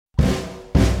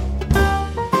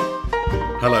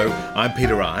Hello, I'm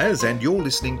Peter Ayres, and you're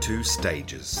listening to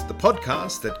Stages, the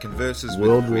podcast that converses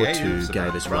World with War creatives II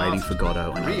gave us Rady for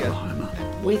Godot and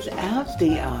Oklahoma. Without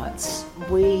the arts,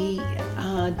 we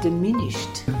are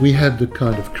diminished. We had the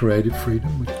kind of creative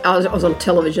freedom. I was on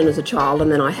television as a child,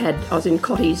 and then I was in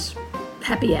Cotty's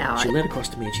Happy Hour. She leaned across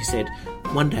to me and she said,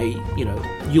 one day,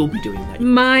 you'll be doing that.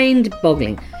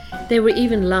 Mind-boggling. They were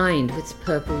even lined with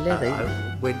purple leather.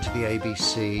 I went to the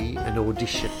ABC and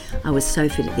auditioned. I was so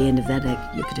fit at the end of that,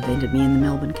 you could have entered me in the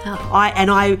Melbourne Cup.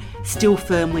 I still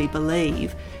firmly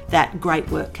believe that great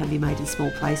work can be made in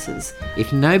small places.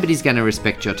 If nobody's going to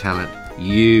respect your talent,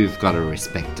 you've got to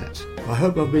respect it. I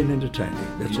hope I've been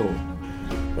entertaining, that's all.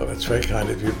 Well, that's very kind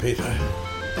of you, Peter.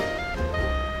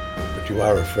 But you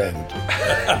are a friend.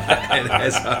 And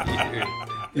as are you.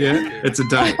 Yeah, it's a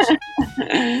date.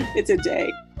 It's a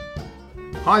day.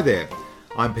 Hi there,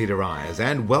 I'm Peter Ayres,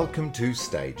 and welcome to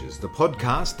Stages, the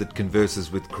podcast that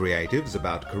converses with creatives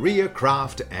about career,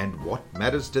 craft, and what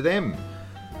matters to them.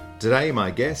 Today,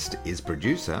 my guest is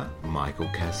producer Michael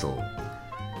Cassel.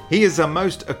 He is a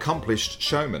most accomplished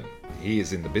showman. He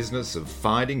is in the business of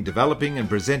finding, developing, and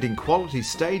presenting quality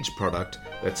stage product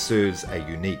that serves a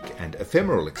unique and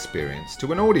ephemeral experience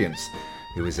to an audience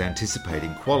who is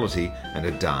anticipating quality and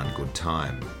a darn good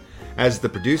time. As the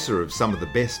producer of some of the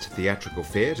best theatrical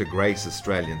fare to grace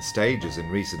Australian stages in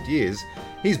recent years,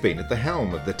 he's been at the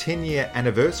helm of the 10-year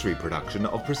anniversary production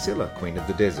of Priscilla, Queen of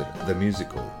the Desert, the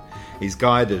musical. He's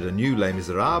guided a new Les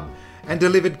Miserables and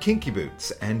delivered Kinky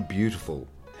Boots and Beautiful.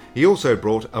 He also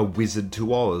brought a wizard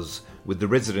to Oz with the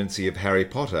residency of Harry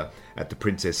Potter at the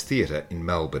Princess Theatre in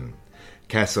Melbourne.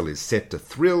 Cassel is set to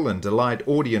thrill and delight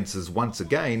audiences once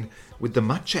again with the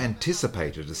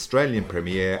much-anticipated Australian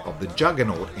premiere of the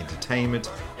juggernaut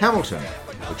entertainment Hamilton,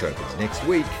 which opens next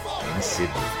week in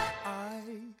Sydney. I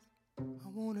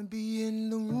want to be in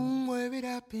the room where it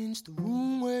happens, the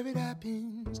room where it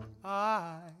happens.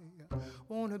 I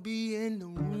want to be in the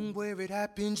room where it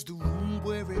happens, the room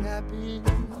where it happens.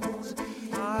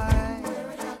 I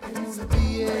want to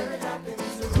be in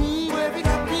the room where it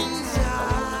happens.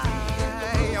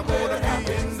 I want to be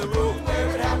in the room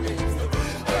where it happens.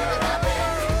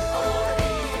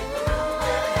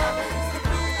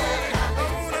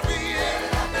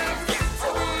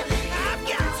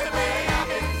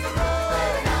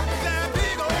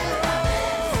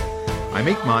 I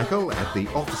meet Michael at the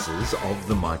offices of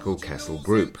the Michael Cassel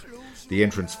Group. The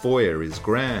entrance foyer is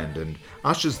grand and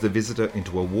ushers the visitor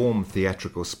into a warm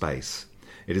theatrical space.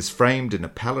 It is framed in a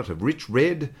palette of rich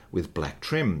red with black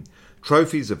trim.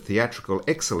 Trophies of theatrical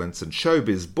excellence and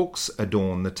showbiz books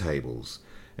adorn the tables.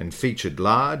 And featured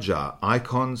large are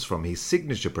icons from his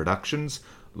signature productions.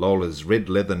 Lola's red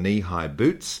leather knee-high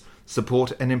boots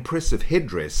support an impressive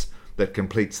headdress that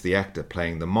completes the actor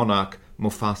playing the monarch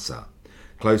Mufasa.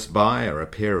 Close by are a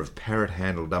pair of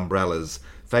parrot-handled umbrellas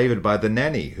favoured by the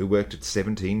nanny who worked at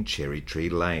 17 Cherry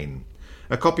Tree Lane.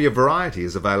 A copy of Variety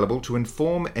is available to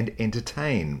inform and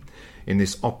entertain in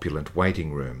this opulent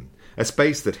waiting room, a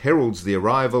space that heralds the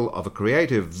arrival of a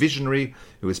creative visionary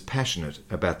who is passionate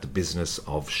about the business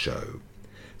of show.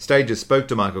 Stages spoke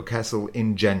to Michael Cassel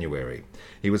in January.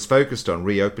 He was focused on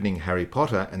reopening Harry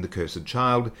Potter and the Cursed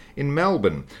Child in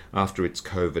Melbourne after its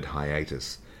COVID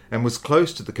hiatus, and was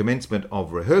close to the commencement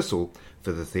of rehearsal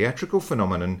for the theatrical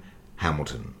phenomenon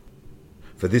Hamilton.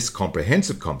 For this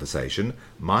comprehensive conversation,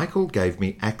 Michael gave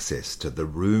me access to the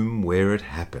room where it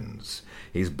happens.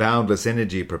 His boundless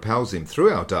energy propels him through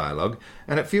our dialogue,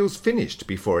 and it feels finished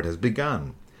before it has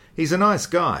begun. He's a nice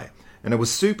guy, and it was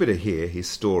super to hear his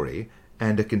story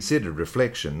and a considered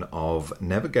reflection of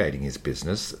navigating his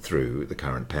business through the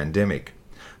current pandemic,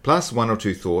 plus one or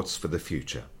two thoughts for the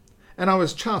future. And I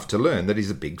was chuffed to learn that he's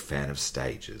a big fan of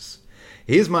stages.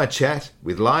 Here's my chat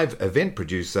with live event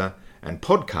producer and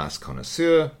podcast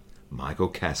connoisseur, Michael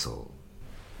Cassel.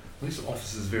 Well, this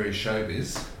office is very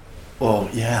showbiz. Well,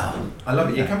 yeah. I love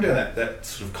it. You come down that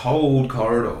sort of cold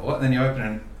corridor, and then you open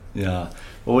it. Yeah.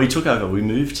 Well, we took over. We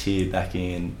moved here back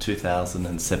in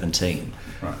 2017.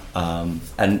 Right.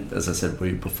 And as I said,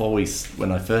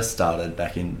 when I first started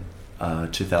back in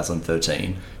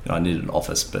 2013, I needed an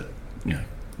office, but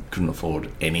couldn't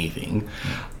afford anything.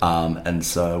 And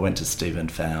so I went to Stephen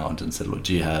Found and said, look,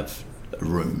 do you have a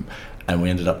room? And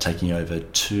we ended up taking over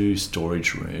 2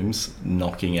 storage rooms,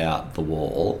 knocking out the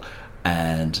wall,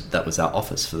 and that was our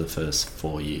office for the first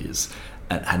 4 years.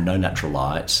 And had no natural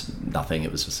light, nothing.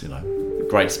 It was just, a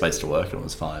great space to work, and it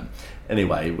was fine.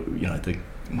 Anyway, the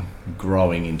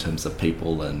growing in terms of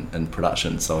people and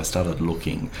production, so I started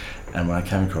looking, and when I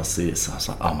came across this, I was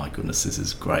like, oh my goodness, this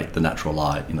is great, the natural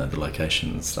light, the location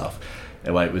and stuff.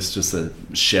 Anyway, it was just a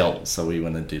shell, so we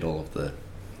went and did all of the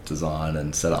design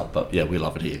and set up. But yeah, we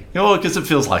love it here. Because it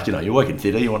feels like, you work in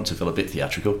theatre, you want it to feel a bit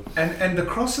theatrical. And the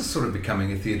Cross is sort of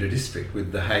becoming a theatre district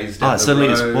with the Hayes down it the certainly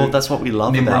road. is. Well, that's what we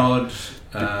love Nimrod.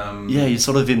 You're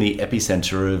sort of in the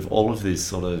epicenter of all of this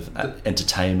sort of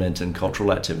entertainment and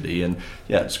cultural activity, and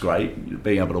it's great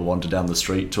being able to wander down the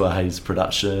street to a Hayes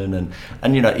production,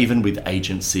 and even with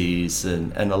agencies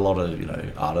and a lot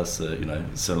of artists are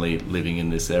certainly living in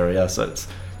this area, so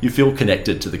you feel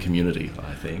connected to the community.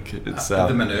 I think it's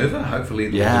the Minerva. Hopefully,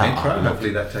 the Metro.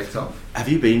 Hopefully that takes off. Have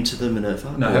you been to the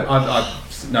Minerva? No, I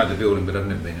know the building, but I've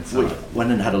never been inside. We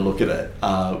went and had a look at it.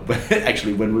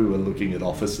 Actually, when we were looking at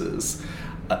offices,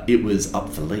 it was up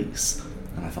for lease,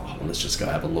 and I thought, let's just go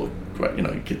have a look.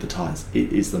 Get the ties.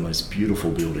 It is the most beautiful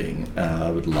building.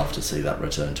 I would love to see that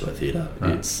return to a theatre.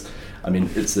 Right.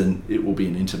 It will be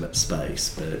an intimate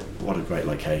space, but what a great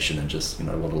location, and just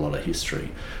what a lot of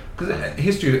history. Because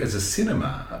history as a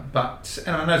cinema,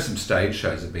 and I know some stage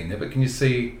shows have been there, but can you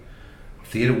see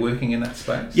theatre working in that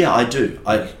space? Yeah, I do.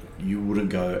 You wouldn't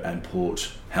go and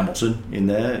put Hamilton in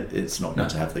there. It's not going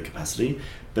to have the capacity,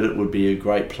 but it would be a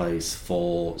great place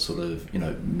for sort of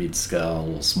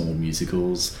mid-scale or small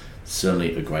musicals.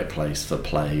 Certainly a great place for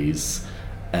plays,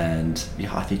 and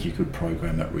I think you could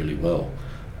program it really well.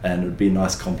 And it would be a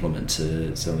nice complement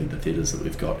to certainly the theatres that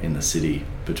we've got in the city,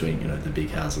 between the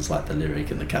big houses like the Lyric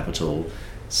and the Capitol,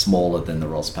 smaller than the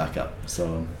Rosspacker.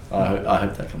 So I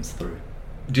hope that comes through.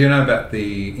 Do you know about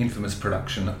the infamous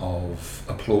production of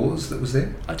Applause that was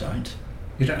there? I don't.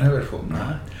 You don't know it at all?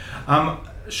 No.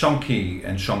 Shonky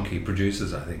and Shonky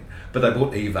producers, I think, but they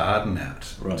brought Eve Arden out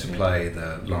to play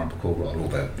the Lauren Bacall role, or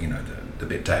the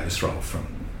Bette Davis role from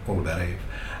All About Eve,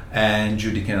 and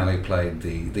Judy Kennelly played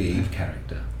the Eve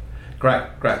character.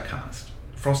 Great cast.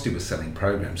 Frosty was selling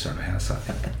programs around the house, I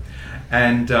think.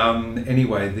 And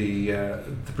anyway, the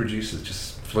producers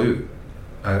just flew,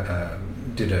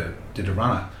 did a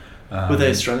runner. Were they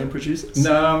Australian producers?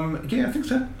 No, yeah, I think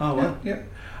so. Oh wow, yeah.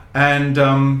 And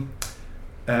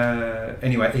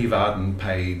anyway, Eve Arden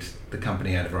paid the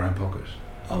company out of her own pocket.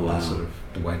 Oh wow! Sort of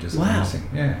the wages and everything.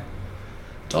 Yeah.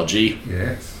 Dodgy.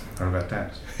 Yes. What about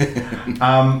that?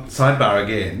 Sidebar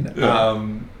again.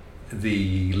 Yeah.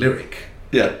 The Lyric.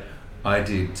 Yeah. I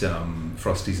did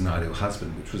Frosty's An Ideal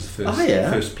Husband, which was the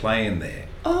first play in there.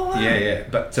 Oh wow. Yeah.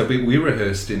 But so we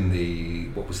rehearsed in the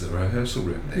rehearsal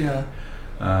room there. Yeah.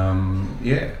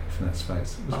 From that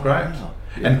space. It was great. Wow.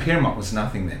 Yeah. And Piermont was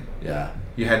nothing then. Yeah.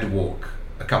 You had to walk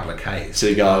a couple of Ks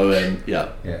to go and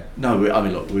yeah. No,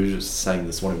 look, we were just saying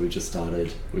this morning. We just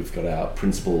started. We've got our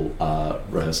principal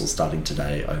rehearsal starting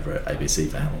today over at ABC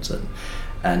for Hamilton,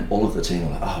 and all of the team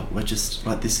are like, we're just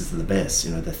like, this is the best.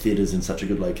 The theatre's in such a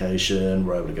good location.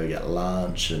 We're able to go get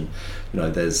lunch, and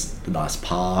there's the nice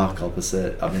park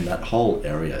opposite. I mean, that whole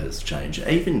area has changed.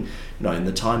 Even in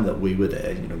the time that we were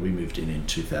there, we moved in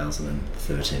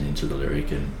 2013 into the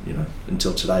Lyric, and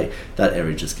until today, that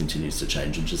area just continues to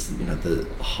change, and just the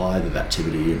hive of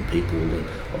activity and people, and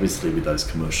obviously with those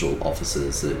commercial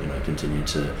offices that continue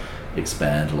to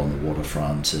expand along the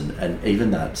waterfront, and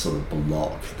even that sort of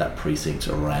block, that precinct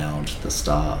around the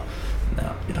Star,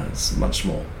 now it's much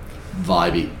more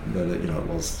vibey than it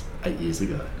was 8 years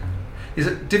ago. Is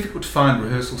it difficult to find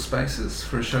rehearsal spaces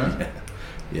for a show?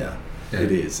 Yeah. It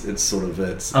is. It's sort of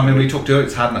we talked earlier.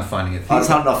 It's hard enough finding a theatre. It's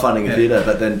hard enough finding a theatre,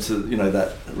 but then to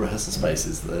that rehearsal space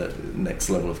is the next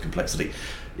level of complexity.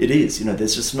 It is.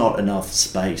 There's just not enough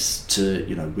space to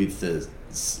with the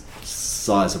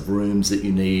size of rooms that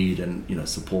you need, and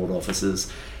support offices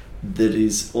that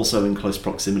is also in close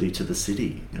proximity to the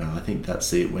city. I think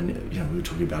that's it. When we were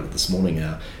talking about it this morning,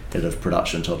 our head of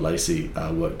production, Todd Lacey,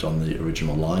 worked on the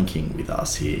original Lion King with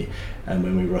us here, and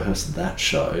when we rehearsed that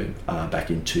show back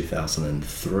in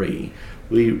 2003,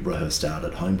 we rehearsed out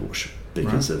at Homebush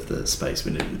because of the space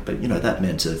we needed. But that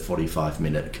meant a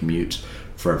 45-minute commute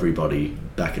for everybody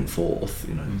back and forth.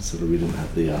 So that we didn't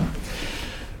have the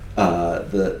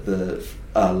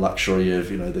luxury of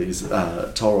these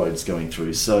toll roads going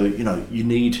through. So you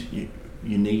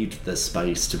need the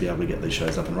space to be able to get these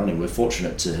shows up and running. We're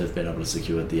fortunate to have been able to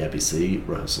secure the ABC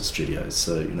rehearsal studios.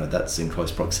 So that's in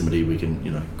close proximity. We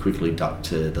can quickly duck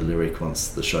to the Lyric once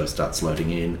the show starts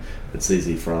loading in. It's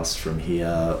easy for us from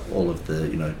here. All of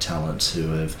the talent who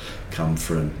have come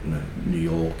from New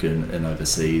York and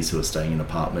overseas, who are staying in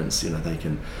apartments, they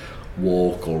can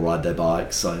walk or ride their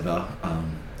bikes over.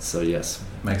 So yes,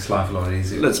 makes life a lot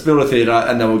easier. Let's build a theatre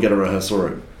and then we'll get a rehearsal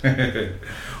room.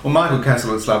 Well, Michael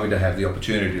Cassel, it's lovely to have the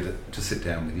opportunity to sit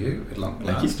down with you at long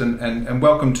last, and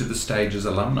welcome to the stage as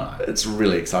alumni. It's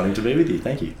really exciting to be with you.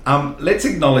 Thank you. Let's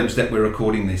acknowledge that we're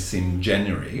recording this in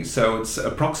January, so it's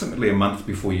approximately a month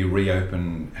before you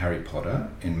reopen Harry Potter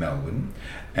in Melbourne,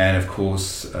 and of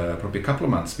course probably a couple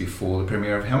of months before the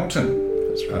premiere of Hamilton.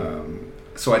 That's right.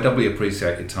 So I doubly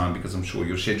appreciate your time, because I'm sure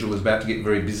your schedule is about to get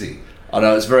very busy. I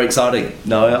know, it's very exciting.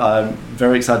 No, I'm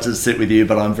very excited to sit with you,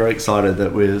 but I'm very excited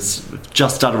that we've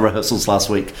just started rehearsals last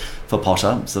week for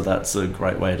Potter, so that's a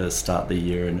great way to start the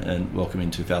year and welcome in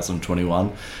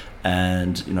 2021.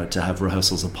 And, you know, to have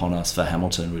rehearsals upon us for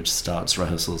Hamilton, which starts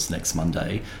rehearsals next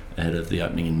Monday ahead of the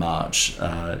opening in March,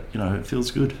 it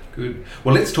feels good. Good.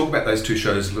 Well, let's talk about those two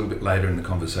shows a little bit later in the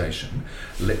conversation.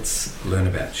 Let's learn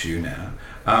about you now.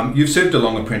 You've served a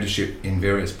long apprenticeship in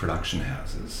various production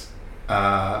houses.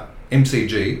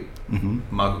 MCG,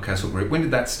 Michael Cassel Group. When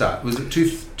did that start? Was it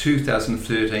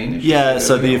 2013? Yeah,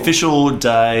 so the official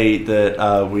day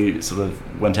that we sort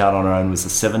of went out on our own was the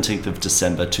 17th of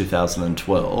December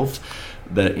 2012.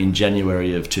 But in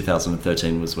January of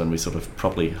 2013 was when we sort of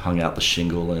properly hung out the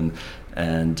shingle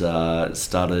and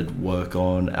started work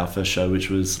on our first show, which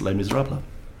was Les Miserables.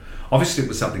 Obviously, it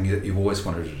was something that you've always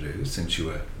wanted to do since you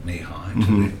were knee-high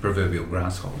to the proverbial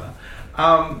grasshopper.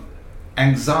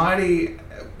 Anxiety,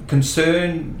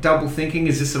 concern, double thinking,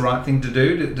 is this the right thing to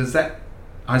do? Does that,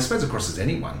 I suppose, it crosses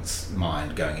anyone's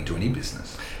mind going into any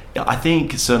business? Yeah, I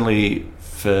think certainly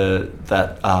for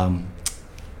that,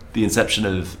 the inception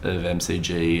of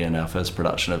MCG and our first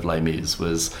production of Les Mis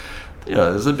was,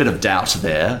 there's a bit of doubt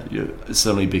there,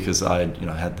 certainly because I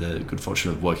had the good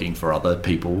fortune of working for other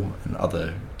people and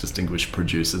other distinguished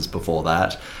producers before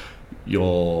that.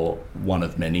 You're one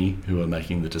of many who are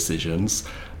making the decisions.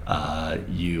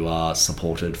 You are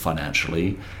supported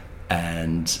financially,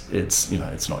 and it's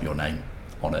not your name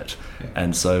on it. Yeah.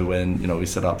 And so when we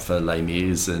set up for Les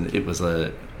Mis, and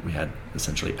we had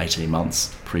essentially 18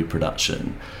 months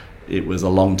pre-production. It was a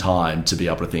long time to be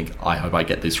able to think, I hope I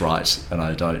get this right and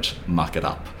I don't muck it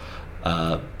up.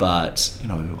 But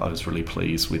I was really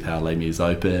pleased with how Les Mis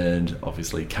opened.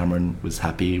 Obviously Cameron was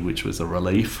happy, which was a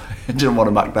relief. Didn't want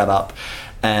to muck that up.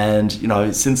 And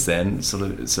since then,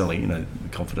 certainly the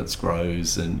confidence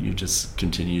grows, and you just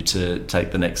continue to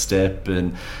take the next step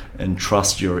and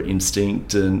trust your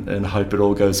instinct and hope it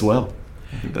all goes well.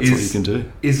 I think that's what you can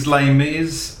do. Is Les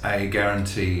Mis a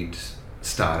guaranteed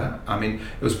starter? I mean,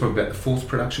 it was probably about the fourth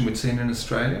production we'd seen in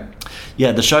Australia.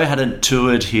 Yeah, the show hadn't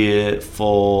toured here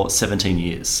for 17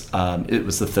 years. It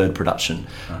was the third production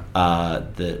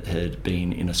that had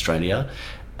been in Australia.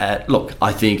 Look,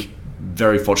 I think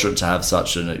very fortunate to have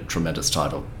such a tremendous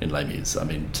title in Les Mis. I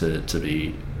mean, to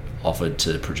be offered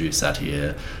to produce that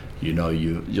here,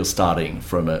 you're starting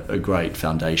from a great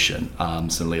foundation.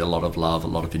 Certainly a lot of love, a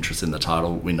lot of interest in the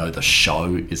title. We know the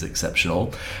show is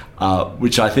exceptional,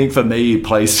 which I think for me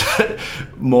placed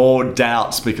more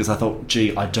doubts, because I thought,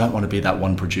 I don't want to be that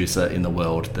one producer in the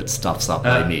world that stuffs up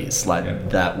Les Mis.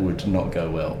 That would not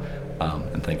go well,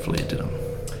 and thankfully it didn't.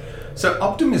 So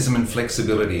optimism and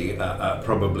flexibility are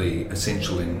probably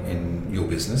essential in your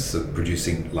business of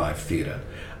producing live theatre.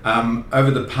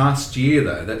 Over the past year,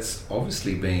 though, that's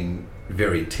obviously been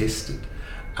very tested.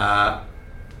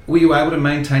 Were you able to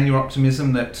maintain your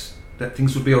optimism that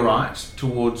things would be all right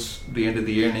towards the end of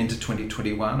the year and into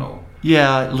 2021? Or?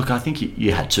 Yeah, look, I think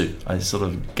you had to. I sort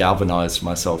of galvanised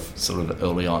myself sort of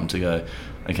early on to go,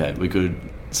 okay, we could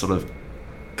sort of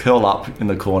curl up in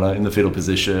the corner in the fetal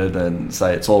position and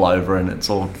say it's all over and it's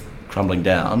all crumbling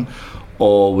down,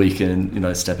 or we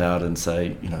can step out and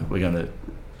say we're going to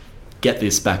get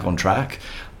this back on track,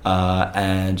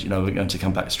 and we're going to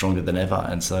come back stronger than ever.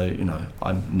 And so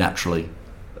I'm naturally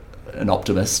an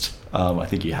optimist. I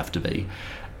think you have to be,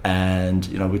 and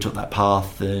we took that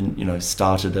path and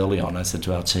started early on. I said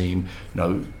to our team,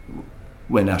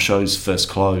 when our shows first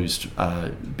closed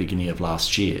beginning of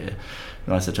last year,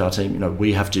 and I said to our team,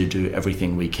 we have to do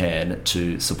everything we can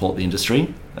to support the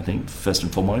industry, I think first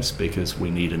and foremost, because we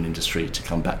need an industry to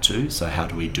come back to. So how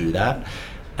do we do that?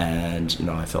 And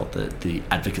I felt that the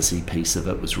advocacy piece of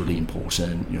it was really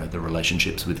important, the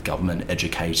relationships with government,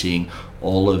 educating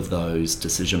all of those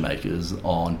decision makers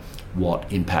on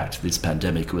what impact this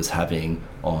pandemic was having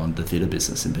on the theatre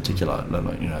business in particular,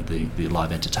 you know, the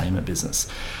live entertainment business.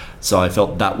 So I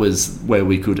felt that was where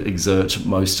we could exert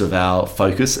most of our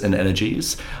focus and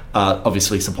energies.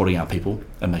 Obviously supporting our people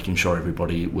and making sure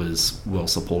everybody was well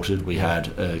supported. We had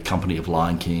a company of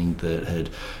Lion King that had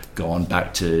gone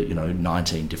back to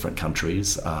 19 different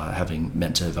countries, having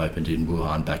meant to have opened in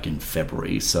Wuhan back in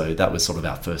February. So that was sort of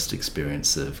our first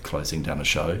experience of closing down a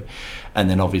show. And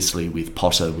then obviously with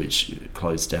Potter, which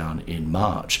closed down in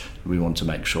March, we wanted to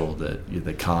make sure that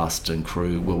the cast and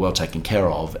crew were well taken care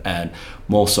of, and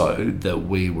more so that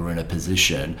we were in a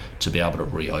position to be able to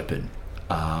reopen.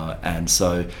 And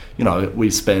so, we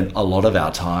spent a lot of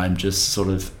our time just sort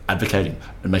of advocating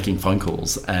and making phone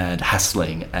calls and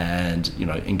hassling and,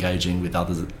 engaging with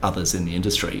others in the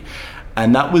industry.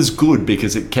 And that was good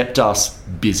because it kept us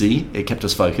busy, it kept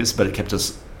us focused, but it kept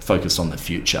us focused on the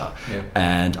future. Yeah.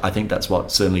 And I think that's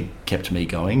what certainly kept me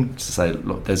going, to say,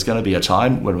 look, there's going to be a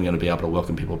time when we're going to be able to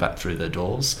welcome people back through their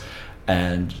doors.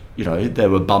 And, there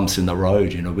were bumps in the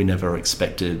road. We never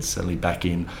expected, certainly back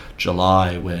in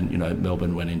July when,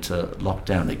 Melbourne went into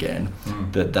lockdown again,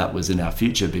 that was in our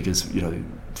future because,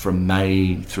 from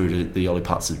May through to the early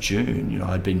parts of June,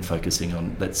 I'd been focusing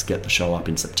on let's get the show up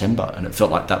in September, and it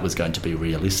felt like that was going to be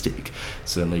realistic.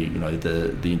 Certainly,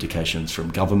 the indications from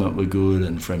government were good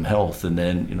and from health, and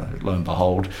then, lo and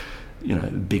behold,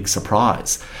 big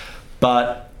surprise.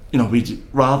 But, we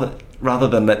rather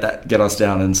than let that get us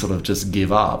down and sort of just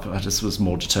give up, I just was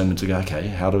more determined to go, okay,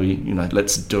 how do we,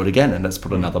 let's do it again and let's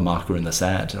put another marker in the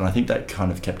sand. And I think that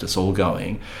kind of kept us all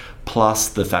going, plus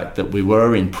the fact that we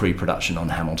were in pre-production on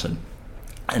Hamilton.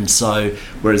 And so,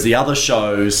 whereas the other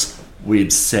shows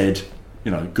we'd said,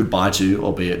 goodbye to,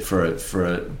 albeit for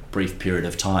a brief period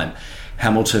of time,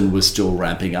 Hamilton was still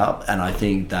ramping up, and I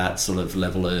think that sort of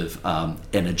level of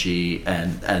energy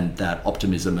and that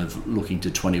optimism of looking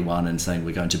to 21 and saying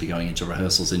we're going to be going into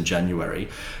rehearsals in January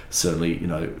certainly,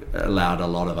 allowed a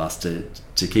lot of us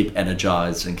to keep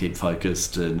energized and keep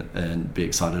focused and be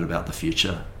excited about the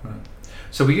future. Right.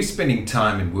 So were you spending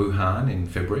time in Wuhan in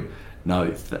February?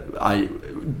 No,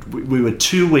 we were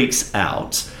 2 weeks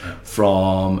out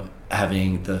from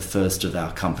having the first of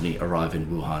our company arrive in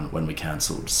Wuhan when we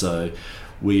cancelled. So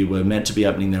we were meant to be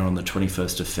opening there on the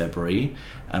 21st of February,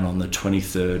 and on the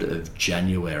 23rd of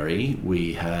January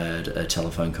we had a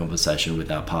telephone conversation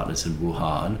with our partners in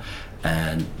Wuhan,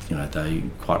 and they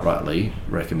quite rightly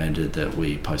recommended that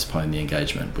we postpone the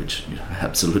engagement, which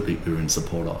absolutely we were in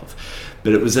support of.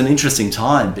 But it was an interesting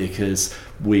time because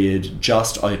we had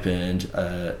just opened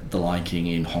The Lion King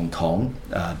in Hong Kong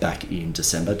back in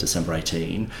December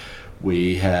 18.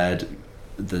 We had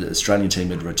the Australian team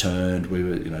had returned. We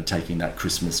were, taking that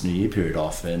Christmas New Year period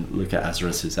off, and Luca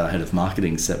Azaris, who's our head of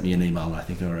marketing, sent me an email, I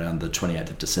think around the 28th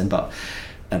of December,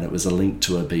 and it was a link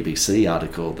to a BBC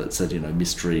article that said,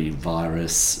 mystery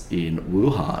virus in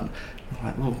Wuhan. I'm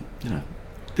like, well,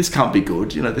 this can't be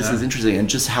good. This is interesting, and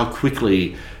just how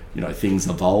quickly things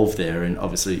evolve there, and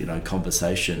obviously,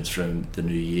 conversations from the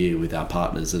new year with our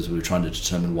partners as we were trying to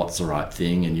determine what's the right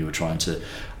thing, and you were trying to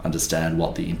understand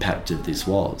what the impact of this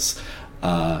was.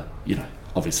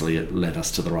 Obviously it led us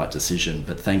to the right decision,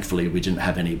 but thankfully we didn't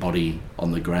have anybody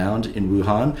on the ground in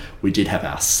Wuhan. We did have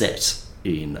our set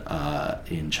in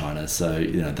China, so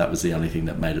that was the only thing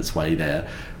that made its way there,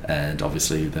 and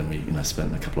obviously then we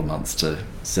spent a couple of months to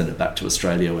send it back to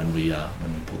Australia when we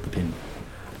pulled the pin.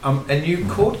 And you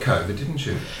caught COVID, didn't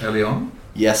you, early on?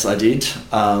 Yes, I did.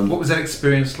 What was that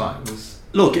experience like?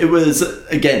 Look, it was,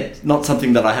 again, not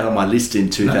something that I had on my list in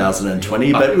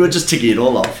 2020, but we were just ticking it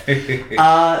all off.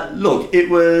 Look, it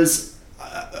was...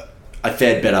 I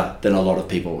fared better than a lot of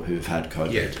people who've had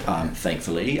COVID,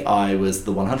 thankfully. I was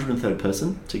the 103rd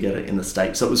person to get it in the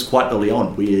States, so it was quite early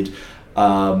on. We had...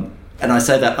 and I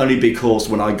say that only because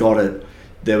when I got it,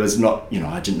 there was not...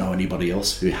 I didn't know anybody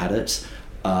else who had it.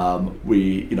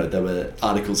 There were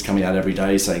articles coming out every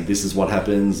day saying this is what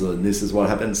happens and this is what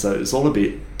happens, so it's all a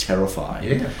bit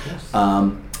terrifying. Yeah, of course.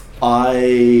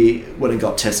 I went and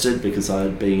got tested because I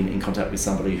had been in contact with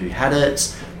somebody who had it,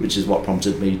 which is what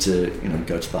prompted me to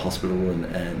go to the hospital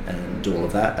and do all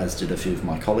of that, as did a few of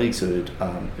my colleagues who'd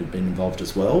been involved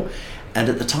as well. And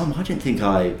at the time I didn't think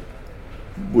I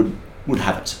would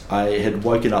have it. I had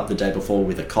woken up the day before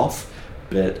with a cough,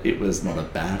 but it was not a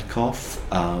bad cough.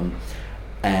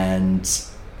 And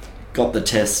got the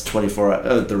test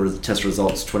the test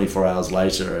results 24 hours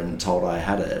later and told I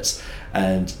had it.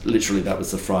 And literally that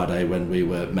was the Friday when we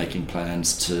were making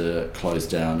plans to close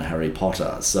down Harry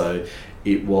Potter. So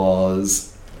it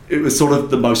was sort of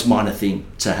the most minor thing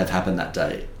to have happened that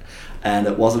day. And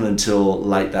it wasn't until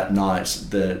late that night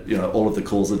that, you know, all of the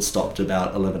calls had stopped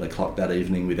about 11 o'clock that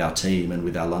evening with our team and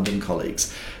with our London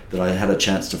colleagues, that I had a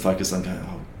chance to focus on going,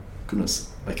 oh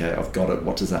goodness, okay, I've got it,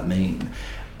 what does that mean?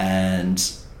 And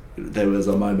there was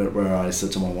a moment where I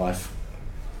said to my wife,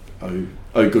 oh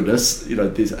goodness, you know,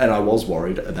 this, and I was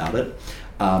worried about it.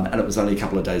 And it was only a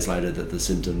couple of days later that the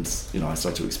symptoms, you know, I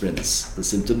started to experience the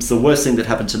symptoms. The worst thing that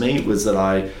happened to me was that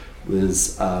I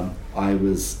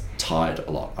was tired a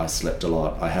lot. I slept a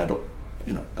lot. I had,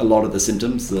 you know, a lot of the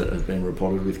symptoms that have been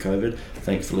reported with COVID.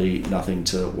 Thankfully, nothing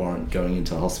to warrant going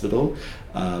into hospital,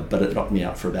 but it knocked me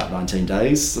out for about 19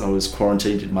 days. I was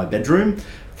quarantined in my bedroom.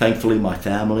 Thankfully, my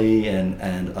family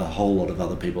and a whole lot of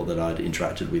other people that I'd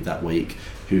interacted with that week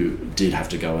who did have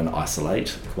to go and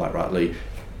isolate, quite rightly,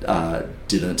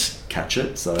 didn't catch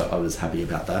it. So I was happy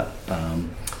about that.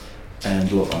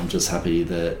 And look, I'm just happy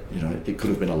that, you know, it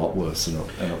could have been a lot worse and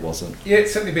it wasn't. Yeah,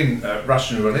 it's certainly been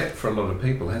Russian roulette for a lot of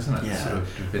people, hasn't it? Yeah. Sort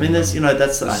of I mean, there's, you know,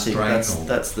 that's I think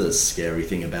that's the scary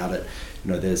thing about it.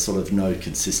 You know, there's sort of no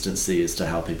consistency as to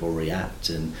how people react,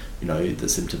 and, you know, the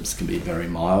symptoms can be very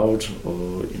mild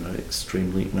or, you know,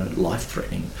 extremely, you know,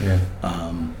 life-threatening. Yeah.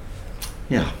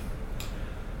 Yeah.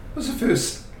 What was the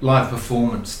first live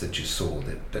performance that you saw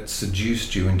that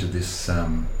seduced you into this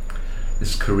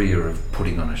this career of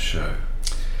putting on a show?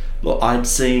 Look, I'd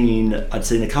seen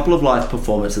a couple of live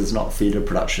performances, not theatre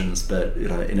productions, but, you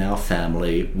know, in our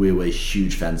family we were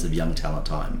huge fans of Young Talent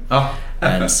Time. Oh.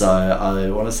 And so I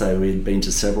want to say we'd been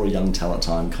to several Young Talent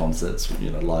Time concerts,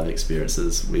 you know, live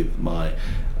experiences with my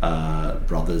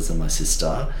brothers and my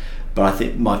sister. But I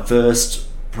think my first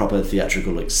proper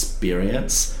theatrical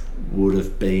experience would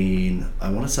have been,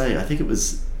 I think it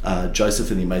was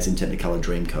Joseph and the Amazing Technicolor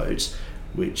Dreamcoat,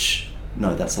 which...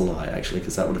 No, that's a lie, actually,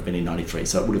 because that would have been in 93.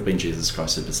 So it would have been Jesus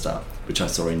Christ Superstar, which I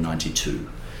saw in 92.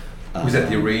 Was that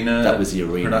the arena? That was the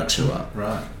arena production? Tour,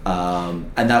 right?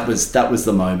 And that was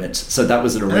the moment. So that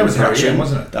was an arena production, production, Harry M,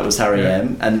 wasn't it? That was Harry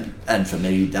M, and for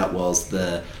me that was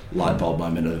the light bulb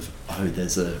moment of, oh,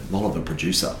 there's a lot of a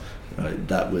producer. You know,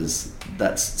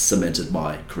 that's cemented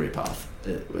my career path.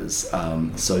 It was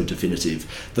so definitive.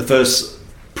 The first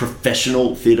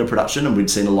professional theatre production, and we'd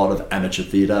seen a lot of amateur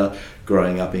theatre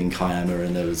growing up in Kiama,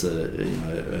 and there was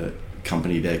a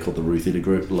company there called the Roo Theatre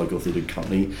Group, a local theatre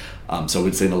company. So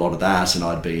we'd seen a lot of that, and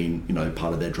I'd been, you know,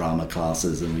 part of their drama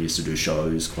classes, and we used to do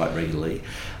shows quite regularly.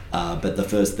 But the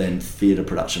first then theatre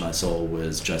production I saw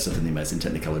was Joseph and the Amazing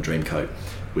Technicolor Dreamcoat,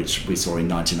 which we saw in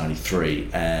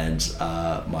 1993, and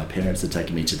my parents had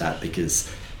taken me to that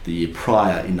because the year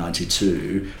prior, in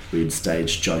 92, we had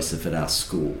staged Joseph at our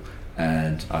school.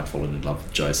 And I'd fallen in love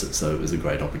with Joseph, so it was a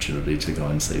great opportunity to go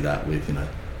and see that with, you know,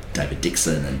 David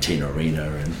Dixon and Tina Arena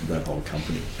and that whole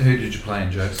company. Who did you play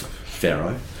in Joseph?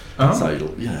 Pharaoh. Oh. So,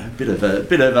 you know, a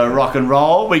bit of a rock and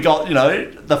roll. We got, you know,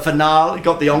 the finale,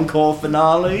 got the encore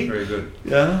finale. Very good.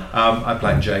 Yeah. I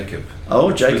played Jacob.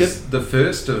 Oh, Jacob. Was the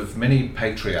first of many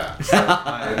patriarchs that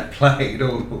I had played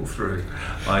all through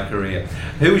my career.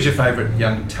 Who was your favourite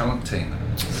young talent team?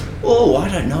 Oh, I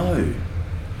don't know.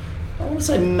 I want to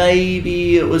say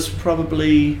maybe it was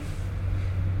probably,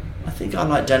 I think I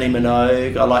liked Danny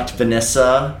Minogue, I liked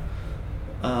Vanessa,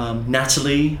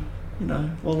 Natalie, you know,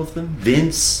 all of them,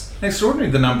 Vince. Extraordinary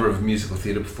the number of musical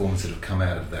theatre performers that have come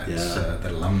out of that. Yeah.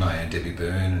 That alumni, and Debbie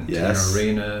Byrne and Yes.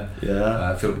 Tina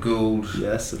Arena, Philip Gould.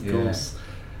 Yes, of course.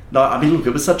 No, I mean, look,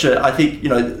 it was such a, I think, you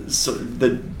know, so the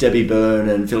Debbie Byrne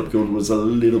and Philip Gould was a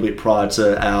little bit prior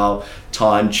to our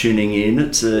time tuning in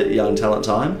to Young Talent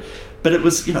Time. But it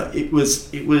was, you know, it was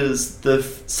the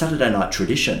Saturday night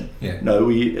tradition. Yeah.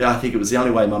 No, I think it was the only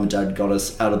way Mum and Dad got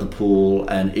us out of the pool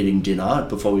and eating dinner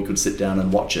before we could sit down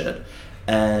and watch it.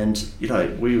 And, you know,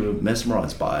 we were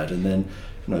mesmerised by it. And then,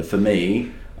 you know, for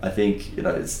me, I think, you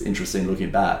know, it's interesting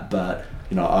looking back, but,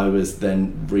 you know, I was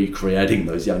then recreating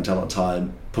those Young Talent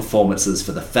Time performances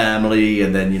for the family,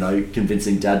 and then, you know,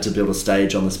 convincing Dad to build a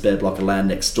stage on the spare block of land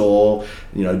next door,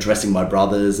 you know, dressing my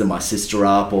brothers and my sister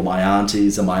up, or my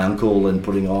aunties and my uncle, and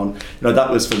putting on, you know,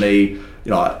 that was for me,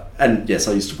 you know, and yes,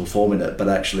 I used to perform in it, but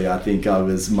actually I think I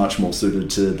was much more suited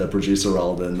to the producer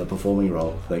role than the performing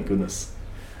role, thank goodness.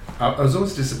 I was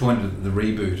always disappointed that the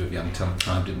reboot of Young Talent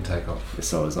Time didn't take off.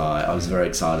 So was I. I was very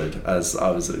excited, as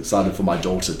I was excited for my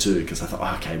daughter too, because I thought,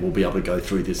 oh, okay, we'll be able to go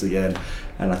through this again.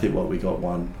 And I think we got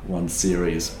one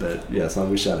series, but yes, I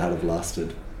wish that had have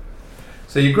lasted.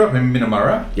 So you grew up in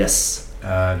Minamurra? Yes.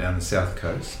 Down the south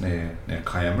coast near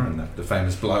Kiama and the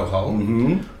famous blowhole.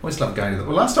 Mm-hmm. Always loved going to that.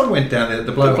 Well, last time I went down there,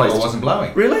 the blowhole wasn't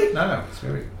blowing. Really? No, it was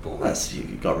very boring.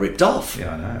 You got ripped off.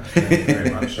 Yeah, I know. Yeah, very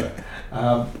much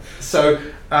so.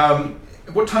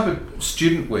 What type of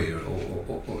student were you,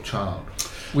 or child?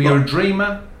 Were you a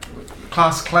dreamer?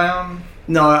 class clown?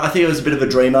 No, I think I was a bit of a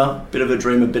dreamer, bit of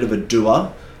a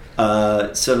doer.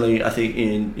 Certainly, I think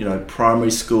in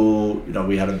primary school,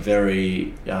 we had a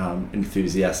very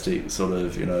enthusiastic sort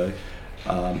of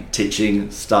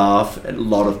teaching staff, a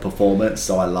lot of performance.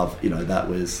 So I loved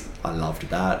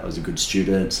that. I was a good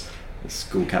student,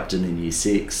 school captain in year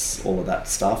 6, all of that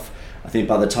stuff. I think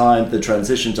by the time the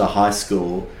transition to high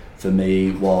school for me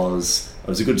I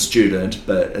was a good student,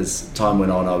 but as time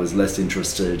went on, I was less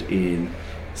interested in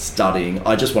studying.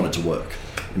 I just wanted to work.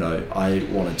 I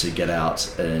wanted to get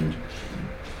out and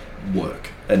work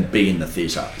and be in the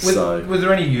theatre. Were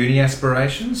there any uni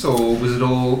aspirations, or was it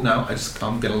all, no,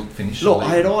 I'm going to finish join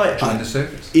the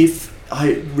circus? If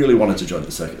I really wanted to join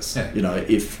the circus, yeah.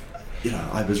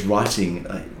 I was writing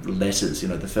letters.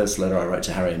 The first letter I wrote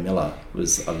to Harry Miller I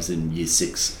was in year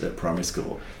 6 at primary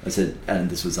school. I said, and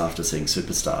this was after seeing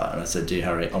Superstar, and I said, "Dear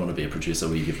Harry, I want to be a producer.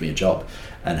 Will you give me a job?"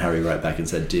 And Harry wrote back and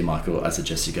said, "Dear Michael, I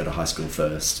suggest you go to high school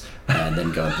first and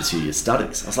then go and pursue your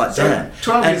studies." I was like, "Damn!"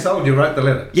 12 years old, you wrote the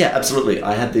letter. Yeah, absolutely.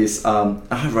 I had this.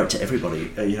 I wrote to everybody.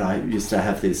 I used to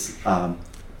have this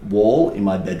wall in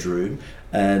my bedroom.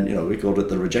 And, we called it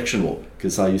the rejection wall,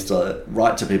 because I used to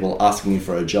write to people asking me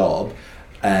for a job,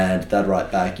 and they'd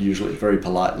write back usually very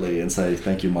politely and say,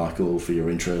 "Thank you, Michael, for your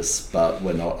interest, but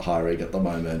we're not hiring at the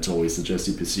moment, or we suggest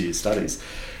you pursue your studies."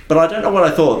 But I don't know what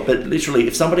I thought, but literally,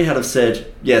 if somebody had have said,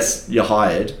 "Yes, you're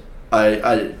hired,"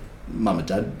 Mum and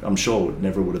Dad, I'm sure,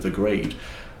 never would have agreed.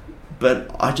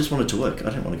 But I just wanted to work.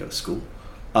 I didn't want to go to school.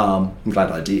 I'm glad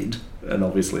I did. And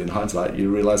obviously, in hindsight, you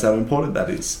realise how important that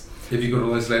is. Have you got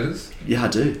all those letters? Yeah, I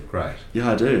do. Great.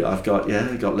 Yeah, I do. I've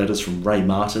got letters from Ray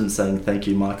Martin saying, "Thank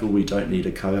you, Michael. We don't need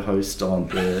a co-host on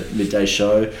the midday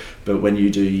show, but when you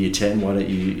do year 10, why don't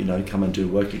you, come and do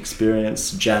work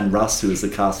experience?" Jan Russ, who is the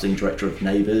casting director of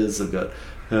Neighbours, I've got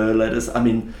her letters. I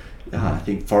mean, I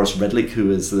think Forrest Redlick,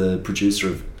 who is the producer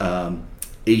of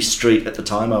E Street at the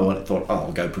time, I thought,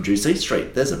 I'll go produce E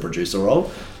Street. There's a producer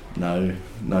role. No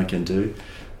can do.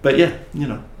 But yeah,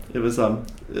 it was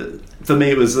for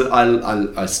me. It was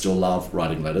I still love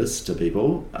writing letters to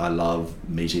people. I love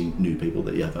meeting new people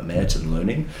that you haven't met and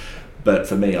learning. But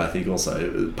for me, I think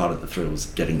also part of the thrill was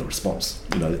getting the response.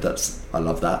 I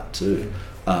love that too.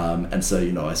 And so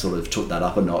I sort of took that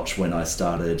up a notch when I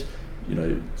started,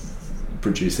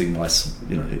 producing my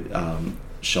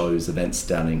shows, events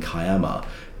down in Kiama,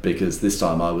 because this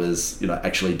time I was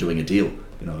actually doing a deal.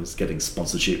 I was getting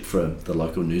sponsorship from the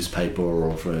local newspaper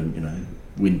or from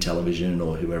Win Television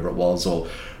or whoever it was, or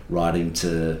writing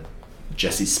to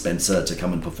Jesse Spencer to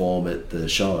come and perform at the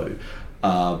show.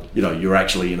 You're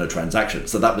actually in a transaction.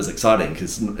 So that was exciting,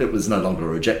 because it was no longer a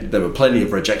rejection. There were plenty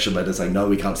of rejection letters saying, "No,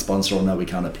 we can't sponsor," or "No, we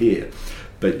can't appear."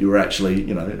 But you were actually,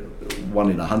 1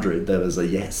 in 100, there was a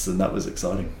yes, and that was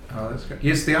exciting. Oh, that's great.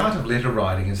 Yes, the art of letter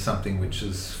writing is something which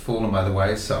has fallen by the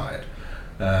wayside.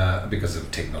 Because of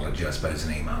technology, I suppose,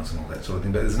 and emails and all that sort of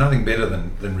thing. But there's nothing better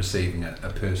than receiving a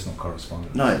personal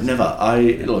correspondence. No, never.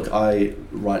 I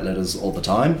write letters all the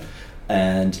time,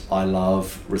 and I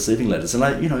love receiving letters,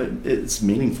 and it's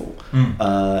meaningful.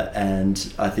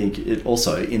 And I think it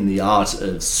also, in the art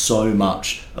of so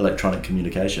much electronic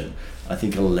communication, I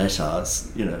think a letter,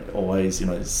 always,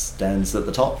 stands at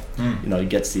the top.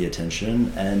 Gets the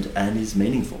attention and is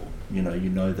meaningful. You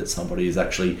know that somebody has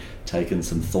actually taken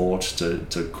some thought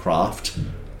to craft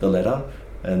the letter,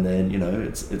 and then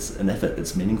it's an effort.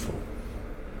 It's meaningful.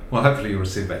 Well, hopefully you'll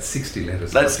receive about 60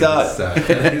 letters. Let's go.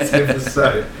 This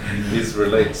episode is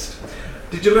released.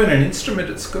 Did you learn an instrument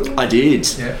at school? I did.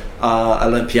 Yeah. I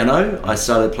learned piano. I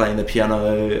started playing the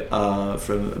piano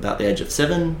from about the age of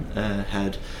 7.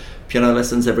 Had piano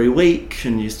lessons every week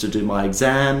and used to do my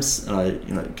exams. And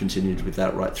I continued with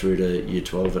that right through to year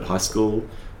 12 at high school.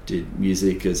 Did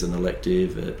music as an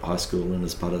elective at high school and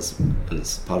as part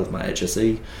of my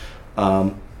HSE,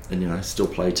 and still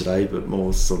play today, but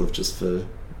more sort of just for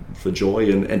joy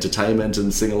and entertainment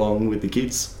and sing along with the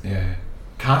kids. Yeah.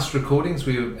 Cast recordings,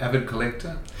 were you an avid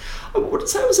collector? I wouldn't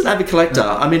say I was an avid collector.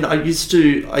 I mean, I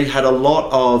had a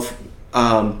lot of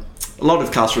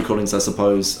cast recordings, I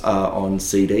suppose, on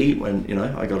CD when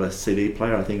I got a CD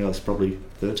player. I think I was probably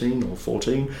 13 or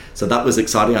 14, so that was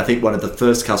exciting. I think one of the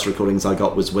first cast recordings I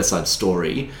got was West Side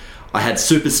Story. I had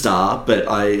Superstar, but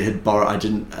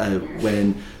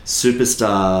when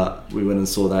Superstar, we went and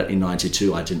saw that in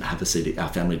 92, I didn't have a CD, our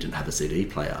family didn't have a CD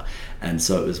player, and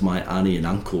so it was my auntie and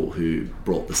uncle who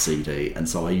brought the CD, and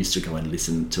so I used to go and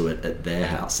listen to it at their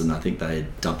house, and I think they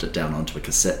had dumped it down onto a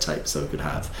cassette tape so we could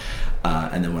have,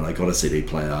 and then when I got a CD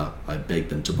player, I begged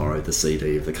them to borrow the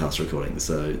CD of the cast recording,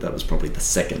 so that was probably the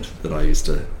second that I used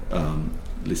to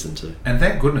listen to. And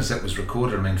thank goodness that was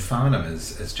recorded. I mean, Farnham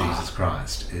as Jesus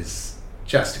Christ is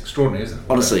just extraordinary, isn't it?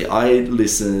 Honestly, I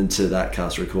listened to that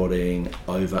cast recording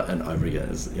over and over again.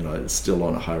 It's still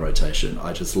on high rotation.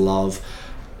 I just love,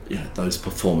 those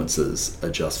performances are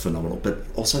just phenomenal. But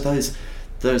also those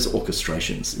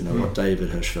orchestrations, what David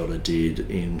Hirschfelder did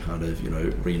in kind of,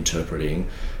 reinterpreting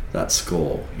that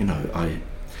score. I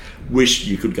wish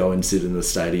you could go and sit in the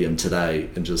stadium today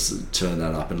and just turn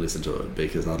that up and listen to it,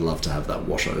 because I'd love to have that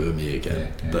wash over me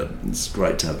again. Yeah. But it's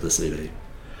great to have the CD.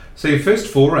 So your first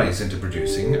forays into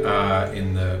producing are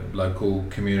in the local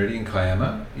community in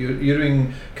Kiama. You're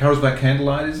doing Carols by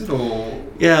Candlelight, is it? Or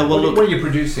yeah, well, what are you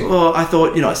producing? Well, I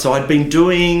thought, so I'd been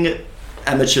doing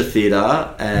amateur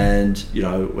theatre and,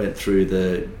 went through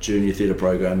the junior theatre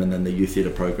program and then the youth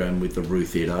theatre program with the Roo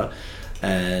Theatre.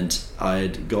 And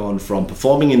I'd gone from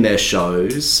performing in their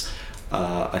shows,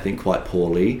 I think quite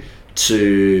poorly,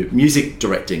 to music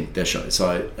directing their shows.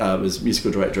 So I was musical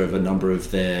director of a number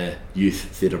of their youth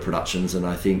theatre productions, and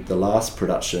I think the last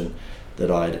production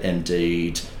that I'd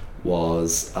MD'd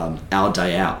was Our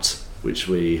Day Out, which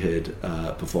we had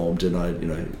performed, and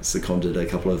I seconded a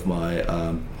couple of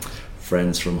my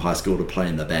friends from high school to play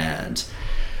in the band.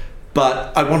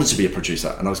 But I wanted to be a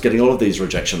producer, and I was getting all of these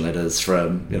rejection letters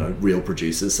from, real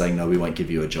producers saying, no, we won't give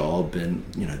you a job. And,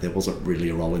 there wasn't really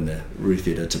a role in the Roo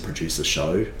Theatre to produce a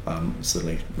show,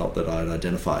 certainly not that I'd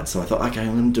identified. So I thought, okay,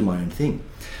 I'm going to do my own thing.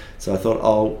 So I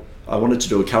thought, I wanted to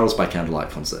do a Carols by Candlelight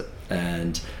concert.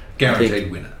 And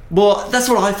guaranteed winner. Well, that's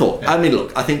what I thought. Yeah. I mean,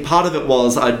 look, I think part of it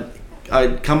was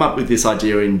I'd come up with this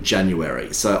idea in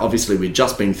January. So obviously we'd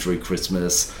just been through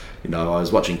Christmas. I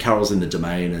was watching Carols in the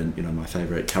Domain and, my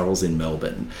favourite Carols in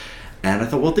Melbourne. And I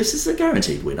thought, well, this is a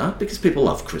guaranteed winner because people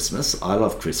love Christmas. I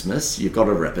love Christmas. You've got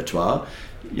a repertoire,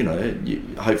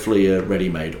 hopefully a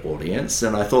ready-made audience.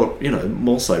 And I thought,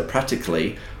 more so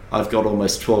practically, I've got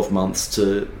almost 12 months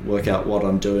to work out what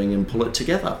I'm doing and pull it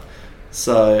together.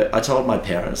 So I told my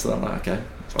parents that I'm like, okay,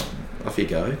 fine, off you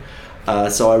go.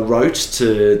 So I wrote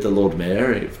to the Lord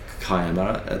Mayor of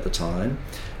Kiama at the time,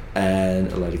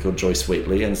 and a lady called Joyce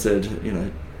Wheatley, and said,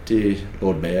 dear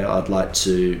Lord Mayor, I'd like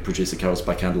to produce a Carols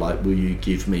by Candlelight. Will you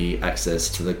give me access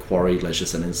to the Quarry Leisure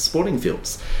Centre's sporting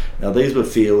fields? Now, these were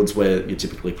fields where you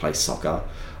typically play soccer,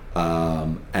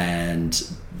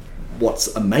 and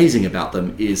what's amazing about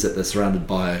them is that they're surrounded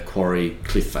by a quarry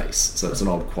cliff face, so it's an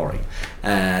old quarry.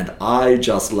 And I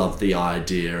just love the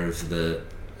idea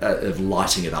of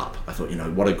lighting it up. I thought,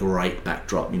 what a great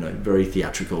backdrop, very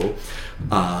theatrical.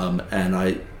 And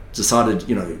I decided,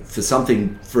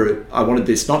 I wanted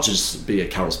this not to just be a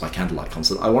Carols by Candlelight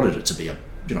concert, I wanted it to be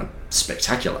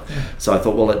spectacular. Yeah. So I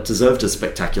thought, well, it deserved a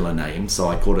spectacular name, so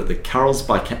I called it the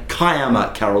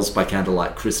Kiama Carols by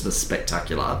Candlelight Christmas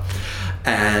Spectacular.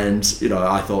 And,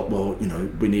 I thought, well,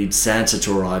 we need Santa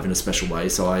to arrive in a special way,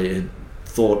 so I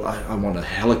thought I want a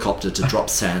helicopter to drop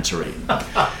Santa in.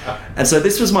 And so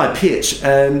this was my pitch,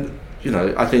 and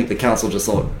I think the council just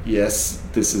thought, yes,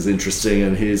 this is interesting,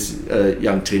 and here's a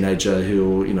young teenager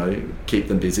who'll keep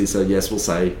them busy, so yes, we'll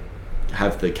say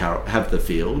have the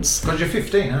fields. Because you're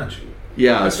 15, aren't you?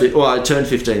 Yeah, I turned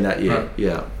 15 that year.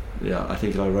 Right. Yeah, I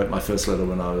think I wrote my first letter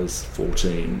when I was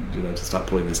 14, to start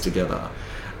pulling this together.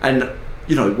 And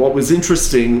what was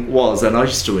interesting was, and I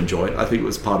used to enjoy it, I think it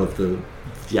was part of the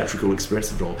theatrical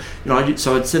experience of it all.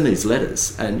 So I'd send these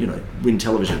letters, and Win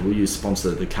Television, will you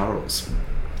sponsor the Carols?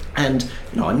 And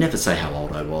I never say how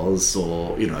old I was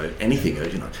or anything.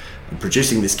 I'm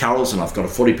producing this Carols, and I've got a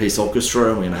 40-piece orchestra,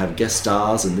 and we're going to have guest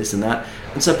stars and this and that.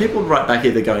 And so people would write back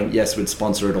either going, yes, we'd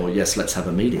sponsor it, or yes, let's have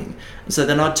a meeting. And so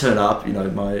then I'd turn up,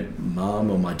 my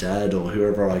mum or my dad or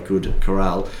whoever I could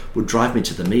corral would drive me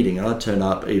to the meeting, and I'd turn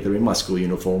up either in my school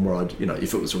uniform, or I'd,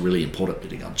 if it was a really important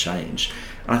meeting, I'd change.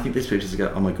 And I think these people just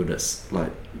go, oh my goodness,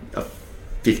 like a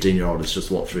 15-year-old has just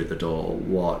walked through the door.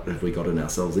 What have we gotten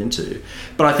ourselves into?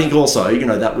 But I think also,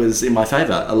 that was in my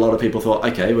favour. A lot of people thought,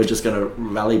 okay, we're just going to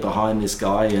rally behind this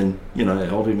guy and,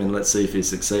 help him, and let's see if he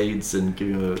succeeds and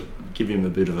give him a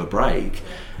bit of a break.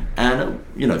 And,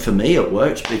 for me it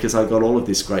worked because I got all of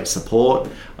this great support.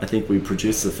 I think we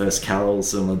produced the first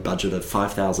Carols on a budget of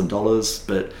 $5,000,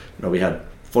 but, we had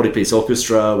 40-piece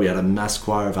orchestra, we had a mass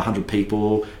choir of 100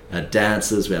 people, we had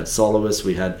dancers, we had soloists,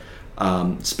 we had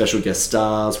special guest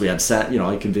stars. We had I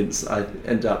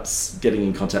ended up getting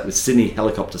in contact with Sydney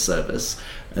Helicopter Service,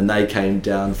 and they came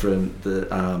down from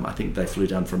I think they flew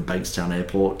down from Bankstown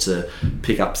Airport to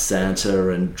pick up Santa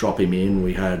and drop him in.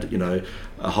 We had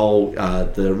a whole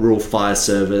the rural fire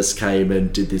service came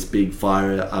and did this big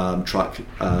fire truck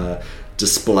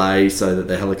display so that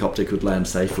the helicopter could land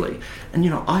safely. And,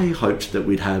 I hoped that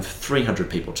we'd have 300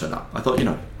 people turn up. I thought,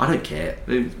 I don't care.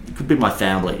 It could be my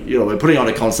family. We're putting on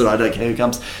a concert, I don't care who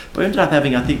comes. But we ended up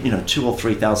having, I think, 2,000 or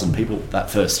 3,000 people that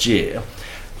first year.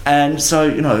 And so,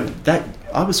 that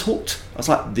I was hooked. I was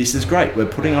like, this is great. We're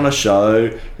putting on a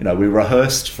show. We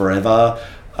rehearsed forever.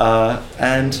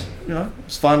 And,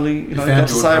 it's finally, got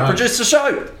to say I produced a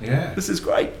show. Yeah. This is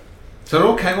great. So it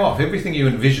all came off. Everything you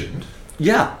envisioned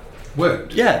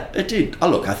worked. Yeah, it did. Oh,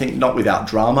 look, I think not without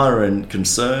drama and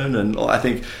concern. And I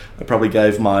think I probably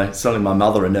gave certainly my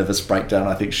mother a nervous breakdown.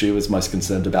 I think she was most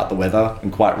concerned about the weather,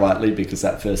 and quite rightly, because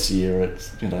that first year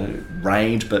it,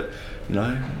 rained. But,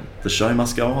 the show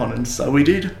must go on. And so we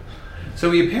did. So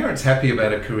were your parents happy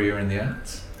about a career in the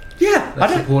arts? Yeah. They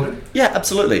supported? Yeah,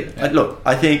 absolutely. Yeah. Look,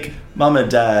 I think Mum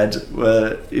and Dad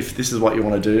were, if this is what you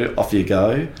want to do, off you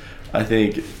go. I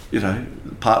think,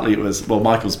 partly it was,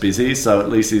 Michael's busy, so at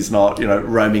least he's not,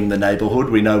 roaming the neighbourhood.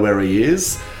 We know where he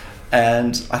is.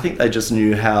 And I think they just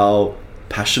knew how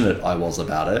passionate I was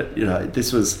about it.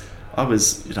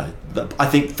 I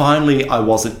think finally I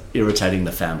wasn't irritating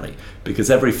the family,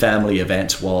 because every family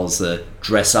event was a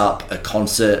dress up, a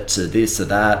concert, to this or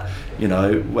that.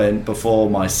 When before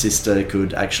my sister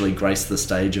could actually grace the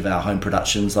stage of our home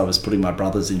productions, I was putting my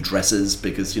brothers in dresses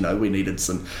because, we needed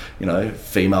some,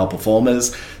 female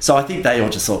performers. So I think they all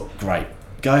just thought, great,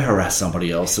 go harass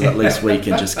somebody else so at least we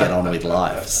can just get on with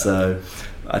life. So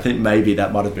I think maybe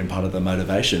that might have been part of the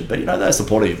motivation. But, they're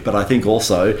supportive. But I think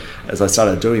also, as I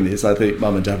started doing this, I think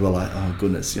Mum and Dad were like, oh,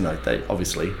 goodness, they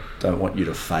obviously don't want you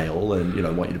to fail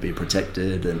and, want you to be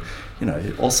protected. And,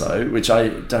 also, which I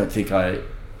don't think I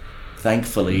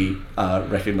thankfully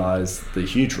recognise the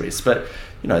huge risk. But,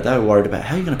 they were worried about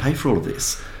how you're going to pay for all of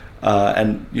this.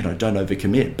 And, don't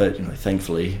overcommit. But,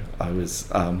 thankfully, I was...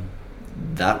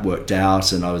 that worked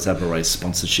out, and I was able to raise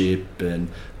sponsorship,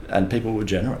 and people were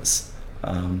generous.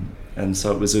 And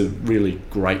so it was a really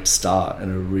great start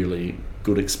and a really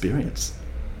good experience.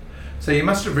 So you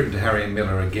must have written to Harry and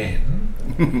Miller again,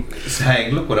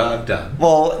 saying, look what I've done.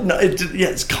 Well, no,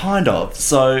 it's kind of.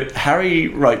 So Harry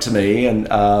wrote to me and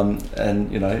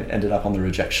ended up on the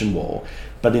rejection wall.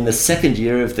 But in the second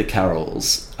year of the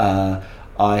Carols,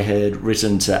 I had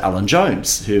written to Alan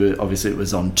Jones, who obviously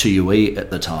was on 2UE at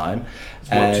the time.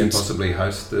 To possibly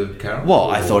host the Carols?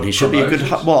 Well, I thought he should be a good...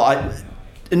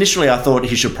 Initially, I thought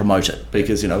he should promote it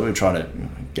because, we were trying to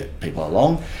get people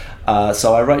along.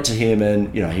 So I wrote to him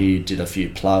and, he did a few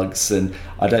plugs, and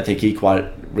I don't think he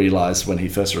quite realised when he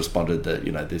first responded that,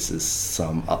 this is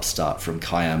some upstart from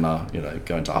Kiama,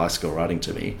 going to high school writing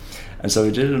to me. And so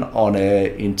we did an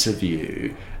on-air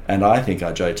interview, and I think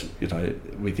I joked,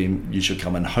 with him, you should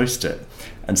come and host it.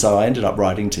 And so I ended up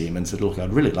writing to him and said, look,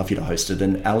 I'd really love you to host it.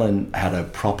 And Alan had a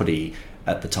property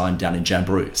at the time down in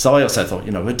Jamberoo. So I also thought,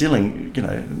 we're dealing,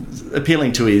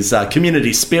 appealing to his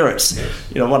community spirits.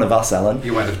 Yes. One of us, Alan.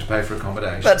 You won't have to pay for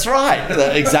accommodation. That's right.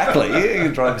 Exactly. You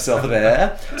can drive yourself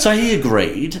there. So he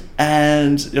agreed.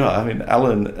 And,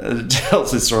 Alan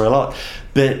tells this story a lot.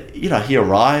 But, he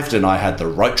arrived and I had the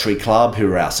Rotary Club, who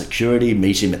were our security,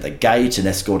 meet him at the gate and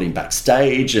escort him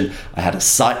backstage. And I had a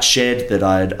site shed that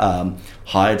I'd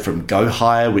hired from Go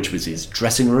Hire, which was his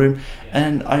dressing room.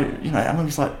 And Alan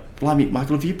was like, blimey,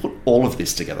 Michael, have you put all of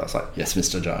this together? I was like, yes,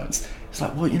 Mr. Jones. He's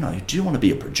like, well, do you want to be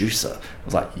a producer? I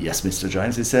was like, yes, Mr.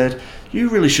 Jones. He said, you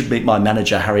really should meet my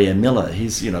manager, Harry M. Miller.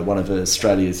 He's, one of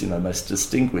Australia's, most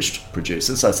distinguished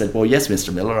producers. So I said, well, yes,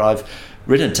 Mr. Miller, I've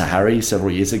written to Harry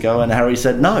several years ago. And Harry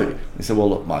said, no. He said, well,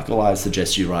 look, Michael, I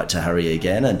suggest you write to Harry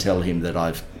again and tell him that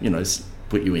I've,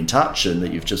 put you in touch and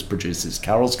that you've just produced this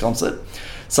Carols concert.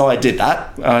 So I did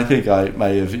that. I think I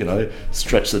may have,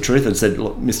 stretched the truth and said,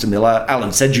 look, Mr. Miller,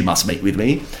 Alan said you must meet with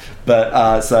me.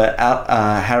 But so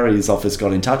Harry's office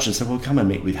got in touch and said, well, come and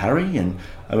meet with Harry. And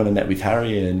I went and met with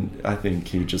Harry, and I think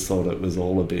he just thought it was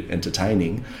all a bit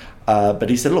entertaining. But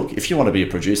he said, look, if you want to be a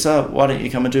producer, why don't you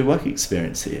come and do work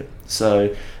experience here?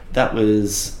 So that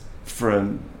was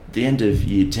from the end of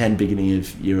year 10, beginning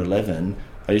of year 11.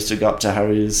 I used to go up to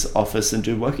Harry's office and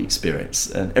do work experience.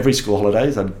 And every school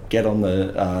holidays, I'd get on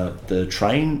the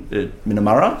train at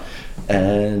Minamurra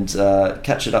and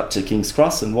catch it up to King's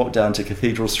Cross and walk down to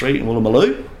Cathedral Street in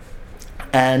Woolloomooloo.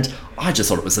 And I just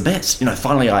thought it was the best.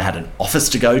 Finally I had an office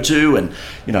to go to, and,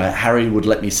 Harry would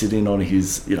let me sit in on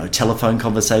his, telephone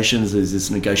conversations as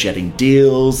he's negotiating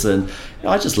deals. And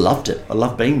I just loved it. I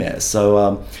loved being there.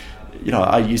 So,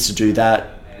 I used to do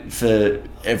that for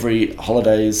every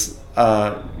holidays,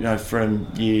 from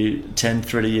year 10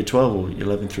 through to year 12 or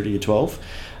 11 through to year 12.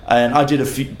 And I did a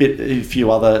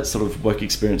few other sort of work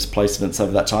experience placements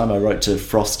over that time. I wrote to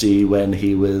Frosty when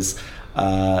he was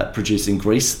producing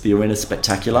Grease, the Arena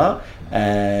Spectacular,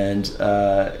 and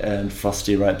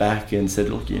Frosty wrote back and said,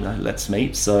 look, let's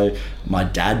meet. So my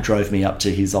dad drove me up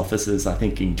to his offices, I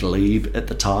think in Glebe at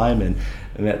the time, and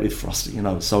I met with Frosty, and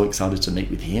I was so excited to meet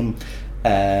with him.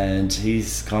 And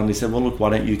he's kindly said, well, look, why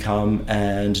don't you come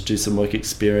and do some work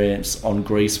experience on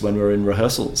Grease when we're in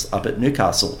rehearsals up at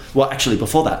Newcastle. Well, actually,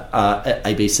 before that, at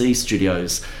ABC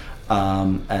Studios.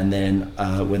 And then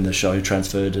when the show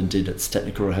transferred and did its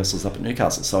technical rehearsals up at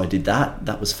Newcastle. So I did that.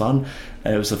 That was fun.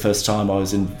 And it was the first time I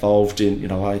was involved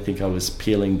in, I think I was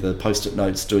peeling the Post-it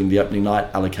notes, doing the opening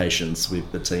night allocations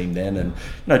with the team then. And,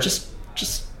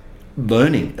 just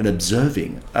learning and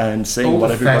observing and seeing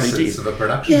what everybody did. Of a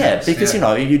production because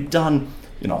you'd done,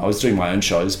 I was doing my own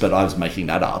shows, but I was making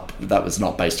that up. That was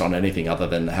not based on anything other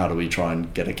than how do we try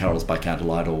and get a Carols by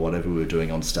Candlelight or whatever we were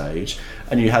doing on stage.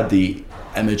 And you had the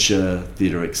amateur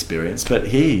theatre experience, but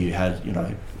here you had,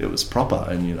 it was proper,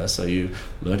 and so you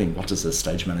learning what does a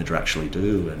stage manager actually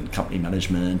do, and company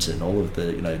management, and all of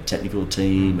the technical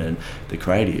team and the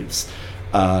creatives.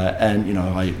 And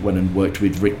I went and worked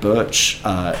with Rick Birch.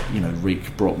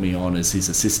 Rick brought me on as his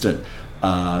assistant.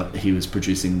 He was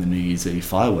producing the New Year's Eve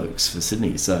fireworks for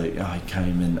Sydney, so I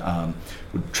came and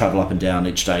would travel up and down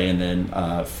each day, and then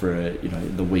for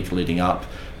the week leading up,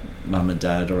 Mum and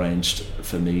Dad arranged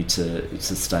for me to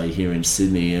stay here in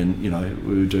Sydney, and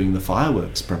we were doing the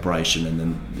fireworks preparation and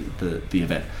then the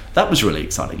event. That was really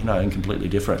exciting, and completely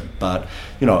different, but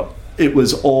it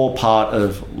was all part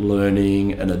of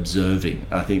learning and observing.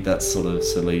 I think that's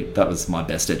certainly that was my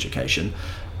best education.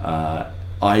 To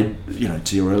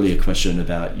your earlier question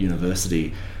about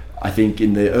university, I think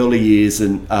in the early years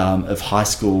of high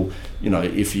school,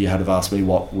 if you had have asked me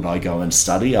what would I go and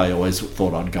study, I always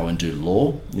thought I'd go and do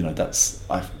law.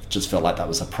 I just felt like that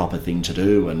was a proper thing to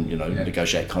do, and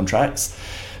negotiate contracts.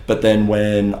 But then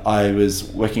when I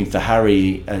was working for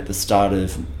Harry at the start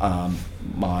of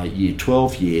my year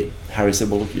 12 year, Harry said,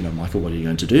 well, look, Michael, what are you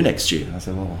going to do next year? And I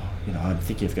said, well, I'm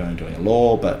thinking of going and doing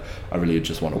law, but I really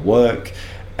just want to work.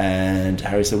 And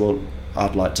Harry said, well,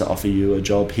 I'd like to offer you a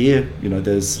job here.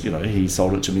 He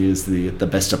sold it to me as the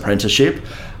best apprenticeship.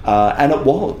 And it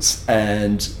was.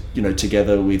 And,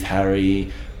 together with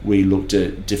Harry, we looked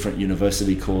at different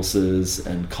university courses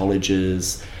and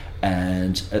colleges.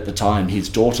 And at the time, his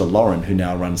daughter, Lauren, who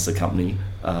now runs the company,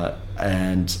 had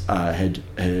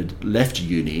left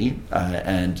uni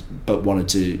but wanted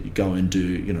to go and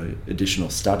do, additional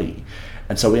study.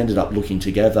 And so we ended up looking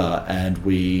together, and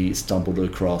we stumbled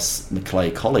across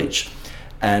Macleay College.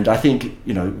 And I think,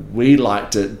 we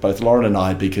liked it, both Lauren and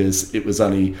I, because it was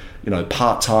only,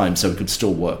 part-time, so we could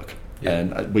still work. Yeah.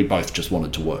 And we both just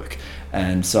wanted to work.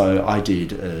 And so I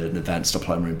did an advanced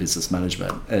diploma in business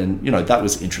management. And, that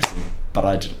was interesting, but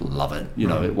I didn't love it.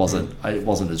 It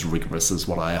wasn't as rigorous as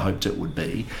what I hoped it would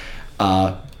be.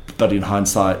 But in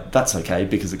hindsight, that's okay,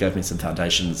 because it gave me some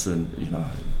foundations, and,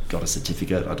 got a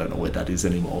certificate. I don't know where that is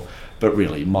anymore, but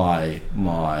really my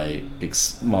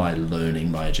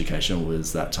learning, my education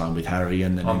was that time with Harry,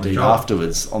 and then indeed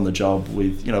afterwards on the job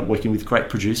with working with great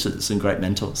producers and great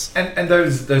mentors. And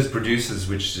those producers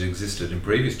which existed in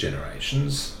previous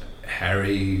generations,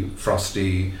 Harry,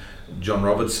 Frosty, John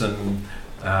Robertson,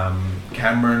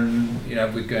 Cameron,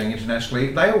 with going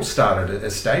internationally, they all started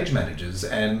as stage managers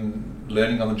and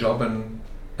learning on the job and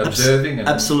observing and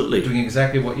absolutely doing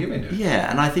exactly what you've been doing.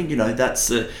 Yeah, and I think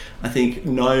that's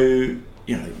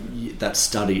that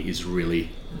study is really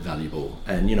valuable,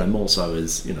 and more so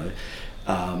as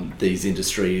these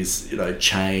industries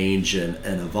change and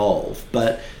evolve.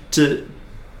 But to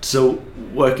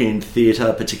work in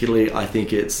theatre particularly, I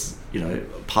think it's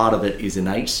part of it is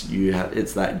innate.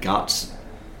 It's that gut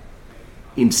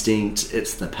instinct,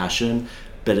 it's the passion,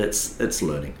 but it's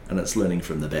learning, and it's learning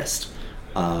from the best.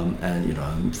 And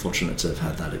I'm fortunate to have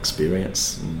had that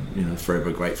experience, and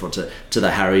forever grateful to the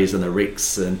Harrys and the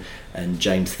Ricks and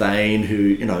James Thane,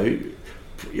 who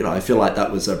I feel like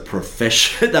that was a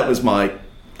profession. That was my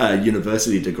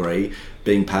university degree,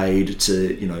 being paid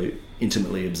to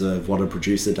intimately observe what a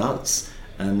producer does,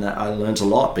 and I learnt a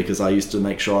lot, because I used to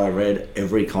make sure I read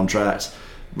every contract,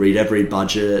 read every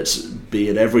budget, be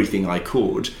at everything I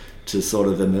could to sort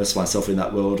of immerse myself in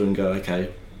that world and go,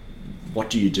 okay, what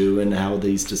do you do and how are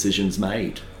these decisions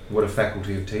made? What a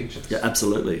faculty of teachers. Yeah,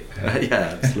 absolutely.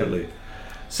 Yeah, absolutely.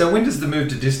 So when does the move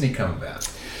to Disney come about?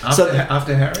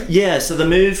 After Harry? Yeah, so the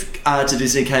move to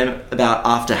Disney came about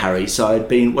after Harry. So I'd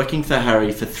been working for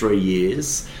Harry for 3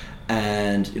 years,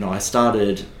 and I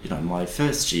started, my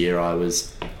first year I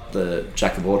was the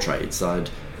jack of all trades. I'd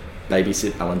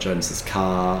babysit Alan Jones's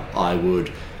car, I would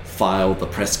file the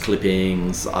press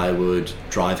clippings, I would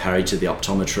drive Harry to the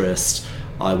optometrist,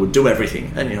 I would do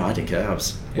everything, and I didn't care. I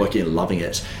was working and loving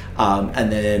it.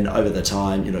 And then over the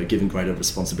time, given greater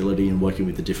responsibility and working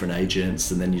with the different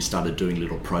agents, and then you started doing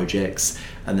little projects.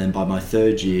 And then by my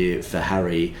third year for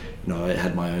Harry, I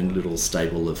had my own little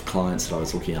stable of clients that I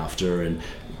was looking after, and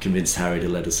convinced Harry to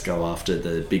let us go after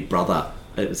the Big Brother.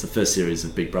 It was the first series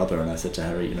of Big Brother, and I said to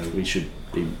Harry, we should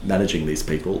be managing these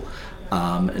people.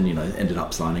 And ended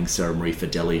up signing Sarah Marie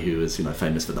Fideli, who was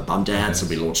famous for the bum dance, and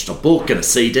we launched a book and a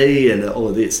CD and all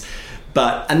of this.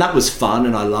 And that was fun,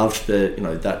 and I loved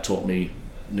that taught me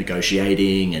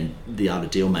negotiating and the art of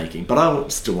deal making. But I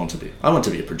still want to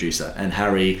be a producer, and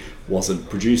Harry wasn't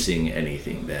producing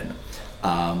anything then.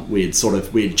 We had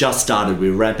just started. We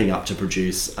were ramping up to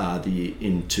produce the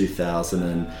year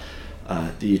 2000,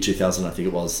 I think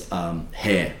it was,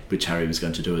 Hair, which Harry was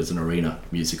going to do as an arena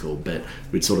musical. But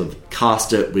we'd sort of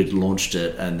cast it, we'd launched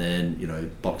it, and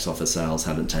then box office sales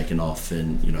hadn't taken off,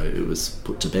 and it was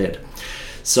put to bed.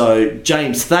 So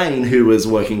James Thane, who was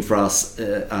working for us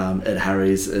at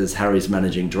Harry's as Harry's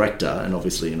managing director, and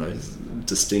obviously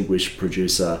distinguished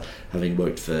producer, having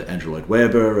worked for Andrew Lloyd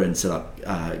Webber and set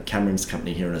up Cameron's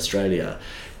company here in Australia,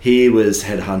 he was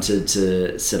headhunted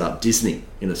to set up Disney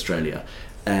in Australia.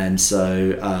 And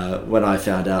so when I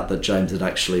found out that James had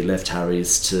actually left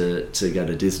Harry's to go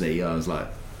to Disney, I was like,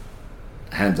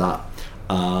 hands up.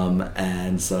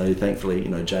 And so thankfully,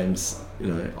 James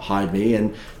hired me,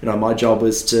 and my job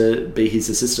was to be his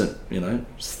assistant,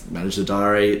 just manage the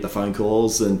diary, the phone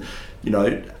calls, and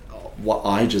what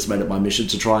I just made it my mission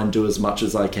to try and do as much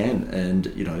as I can. And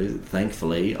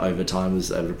thankfully over time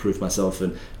was able to prove myself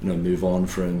and move on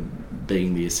from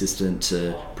being the assistant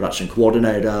to production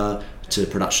coordinator to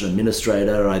production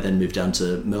administrator. I then moved down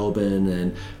to Melbourne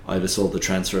and oversaw the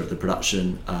transfer of the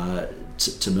production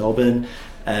to Melbourne.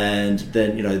 And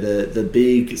then the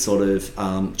big sort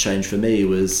of change for me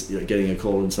was getting a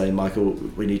call and saying, Michael,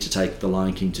 we need to take The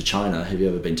Lion King to China. Have you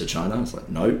ever been to China? I was like,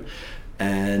 no.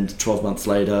 And 12 months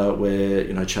later,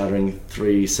 we're chartering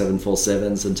 3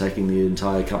 747s and taking the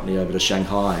entire company over to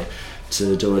Shanghai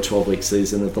to do a 12-week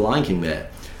season of The Lion King there.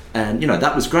 And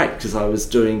that was great because I was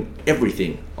doing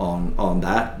everything on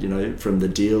that, from the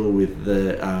deal with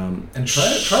the and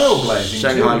trailblazing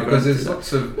Shanghai, too, because there's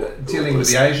lots of dealing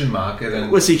with the Asian market, and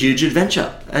it was a huge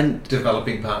adventure and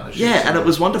developing partnerships. Yeah, and it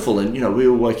was wonderful, and we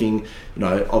were working,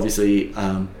 obviously,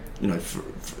 for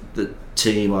the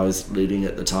team I was leading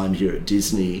at the time here at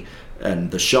Disney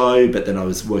and the show, but then I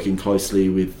was working closely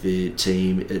with the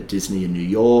team at Disney in New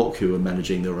York who were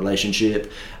managing the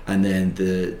relationship, and then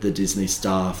the Disney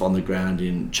staff on the ground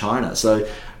in China. So,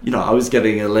 I was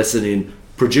getting a lesson in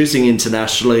producing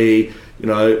internationally,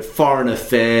 foreign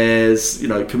affairs,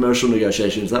 commercial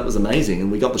negotiations. That was amazing,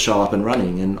 and we got the show up and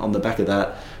running. And on the back of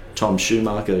that, Tom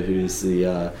Schumacher, who's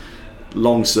the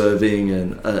long-serving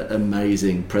and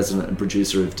amazing president and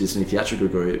producer of Disney Theatrical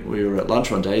Group, we were at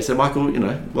lunch one day. He said, Michael,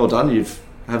 well done, you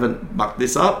haven't mucked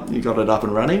this up, you got it up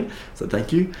and running. I said,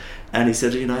 thank you. And he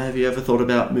said, have you ever thought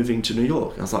about moving to New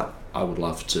York? I was like, I would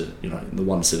love to, the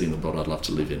one city in the world I'd love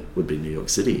to live in would be New York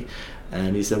City.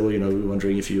 And he said, well, we were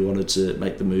wondering if you wanted to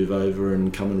make the move over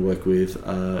and come and work with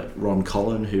Ron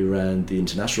Collin, who ran the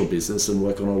international business, and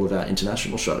work on all of our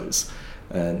international shows.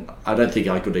 And I don't think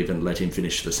I could even let him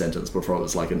finish the sentence before it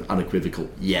was like an unequivocal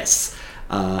yes.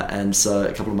 And so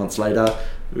a couple of months later,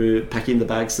 we were packing the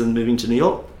bags and moving to New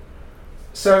York.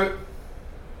 So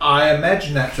I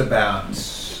imagine that's about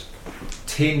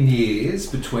 10 years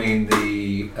between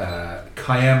the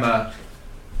Kiama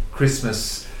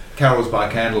Christmas Carols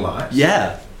by Candlelight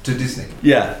to Disney.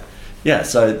 Yeah,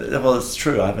 so, it's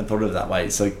true, I haven't thought of it that way.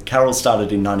 So Carol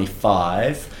started in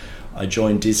 95. I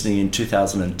joined Disney in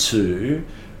 2002.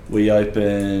 We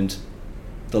opened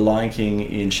The Lion King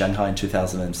in Shanghai in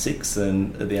 2006,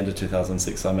 and at the end of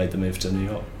 2006 I made the move to New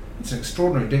York. It's an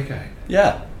extraordinary decade.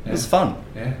 Yeah, it was fun.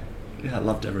 Yeah, I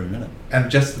loved every minute.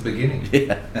 And just the beginning.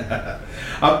 Yeah.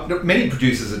 Many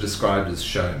producers are described as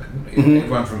showmen,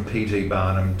 everyone from P.T.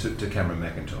 Barnum to Cameron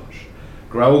McIntosh.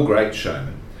 All great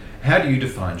showmen. How do you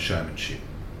define showmanship?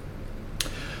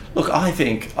 Look, I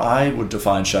think I would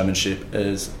define showmanship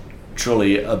as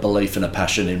truly a belief and a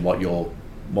passion in what you're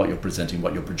presenting,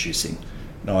 what you're producing.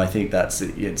 I think that's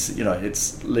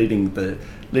it's leading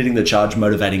the charge,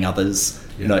 motivating others,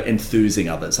 enthusing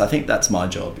others. I think that's my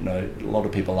job. A lot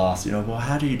of people ask, well,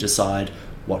 how do you decide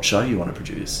what show you want to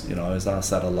produce? I was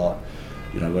asked that a lot.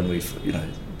 When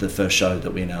the first show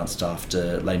that we announced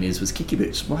after Les Mis was Kinky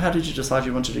Boots. Well, how did you decide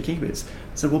you wanted to do Kinky Boots?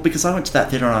 I said, well, because I went to that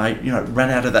theatre and I,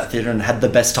 ran out of that theatre and had the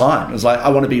best time. It was like, I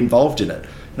want to be involved in it.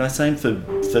 Same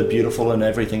for Beautiful and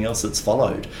everything else that's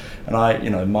followed.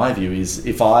 And my view is,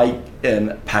 if I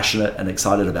am passionate and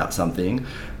excited about something,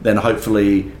 then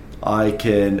hopefully I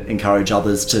can encourage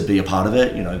others to be a part of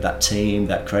it. You know, that team,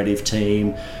 that creative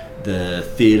team, the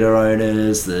theatre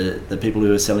owners, the people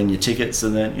who are selling your tickets,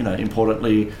 and then, you know,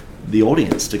 importantly, the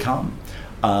audience to come.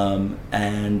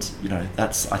 And, you know, I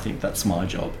think that's my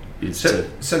job. So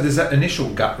there's that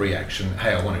initial gut reaction,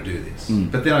 hey, I want to do this.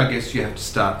 But then I guess you have to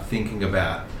start thinking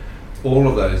about all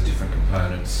of those different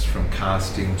components, from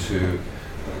casting to,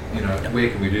 you know, where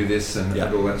can we do this and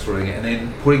all that sort of thing, and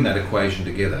then putting that equation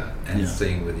together and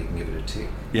seeing whether you can give it a tick.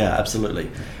 Yeah, absolutely.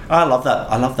 I love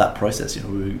that process. You know,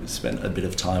 we spent a bit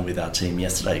of time with our team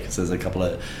yesterday because there's a couple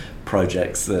of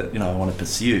projects that, you know, I want to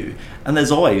pursue, and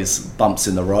there's always bumps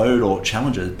in the road or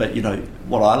challenges, but, you know,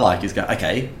 what I like is go,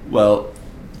 okay, well,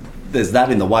 there's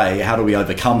that in the way, how do we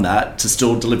overcome that to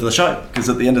still deliver the show? Because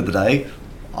at the end of the day,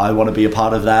 I want to be a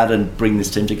part of that and bring this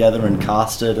team together and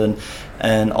cast it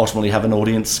and ultimately have an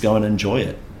audience go and enjoy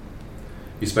it.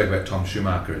 You spoke about Tom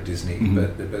Schumacher at Disney,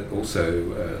 but also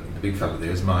the big fella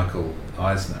there is Michael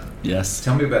Eisner. Yes.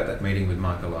 Tell me about that meeting with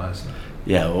Michael Eisner.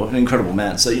 Yeah, well, an incredible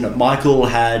man. So, you know, Michael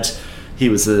he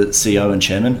was the CEO and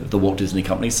chairman of the Walt Disney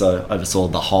Company, so oversaw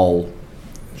the whole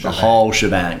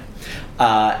shebang.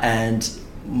 And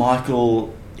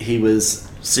Michael, he was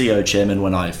CEO chairman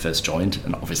when I first joined,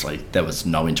 and obviously there was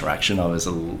no interaction. I was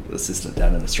a little assistant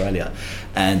down in Australia,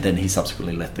 and then he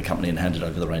subsequently left the company and handed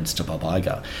over the reins to Bob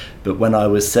Iger. But when I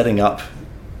was setting up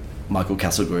Michael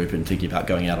Castle Group and thinking about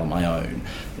going out on my own,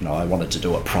 you know, I wanted to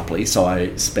do it properly, so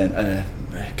I spent a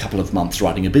couple of months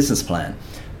writing a business plan,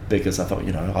 because I thought,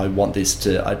 you know, I don't want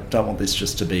this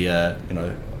just to be a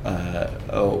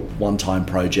one-time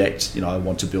project. You know, I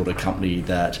want to build a company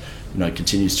that, you know,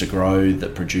 continues to grow,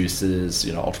 that produces,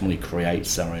 you know, ultimately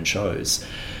creates our own shows.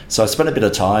 So I spent a bit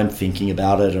of time thinking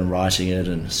about it and writing it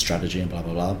and strategy and blah,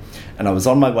 blah, blah. And I was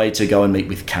on my way to go and meet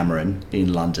with Cameron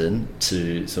in London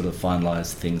to sort of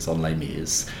finalise things on Les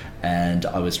Mis. And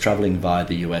I was travelling via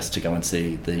the US to go and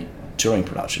see the touring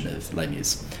production of Les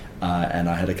Mis. And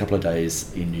I had a couple of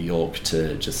days in New York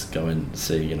to just go and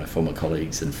see, you know, former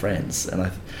colleagues and friends. And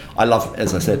I love,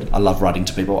 as I said, I love writing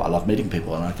to people. I love meeting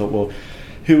people. And I thought, well,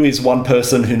 who is one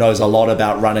person who knows a lot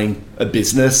about running a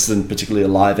business, and particularly a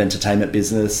live entertainment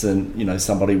business, and, you know,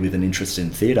 somebody with an interest in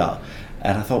theatre?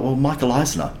 And I thought, well, Michael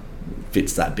Eisner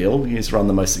fits that bill. He's run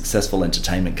the most successful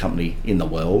entertainment company in the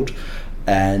world.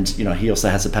 And, you know, he also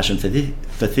has a passion for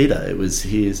theatre. It was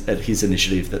at his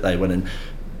initiative that they went and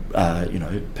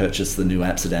purchased the New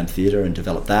Amsterdam Theatre and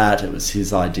developed that. It was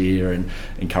his idea and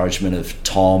encouragement of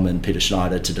Tom and Peter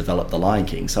Schneider to develop The Lion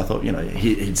King. So I thought, you know,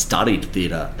 he'd studied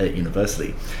theatre at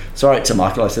university. So I wrote to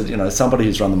Michael, I said, you know, somebody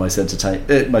who's run the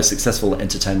most successful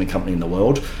entertainment company in the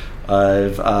world,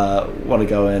 I want to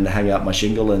go and hang out my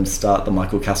shingle and start the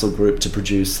Michael Castle Group to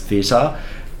produce theatre.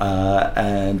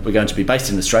 And we're going to be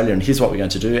based in Australia, and here's what we're going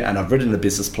to do. And I've written the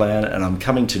business plan, and I'm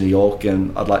coming to New York,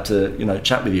 and I'd like to, you know,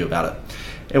 chat with you about it.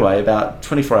 Anyway, about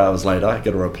 24 hours later, I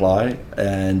get a reply,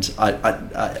 and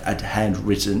I'd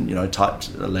handwritten, you know,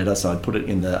 typed a letter, so I'd put it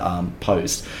in the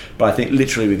post. But I think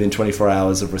literally within 24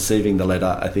 hours of receiving the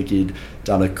letter, I think he'd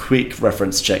done a quick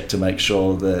reference check to make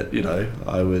sure that, you know,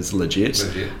 I was legit.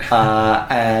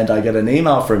 And I get an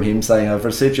email from him saying, I've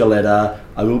received your letter,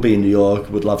 I will be in New York,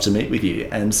 would love to meet with you.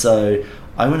 And so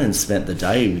I went and spent the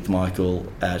day with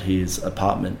Michael at his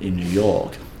apartment in New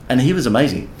York, and he was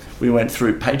amazing. We went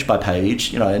through page by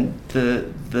page, you know, and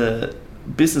the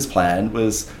business plan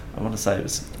was, I want to say it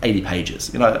was 80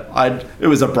 pages. You know, it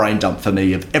was a brain dump for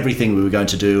me of everything we were going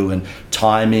to do, and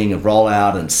timing and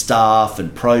rollout and staff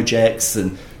and projects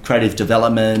and creative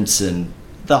development and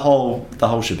the whole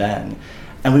shebang.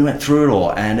 And we went through it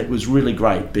all, and it was really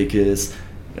great because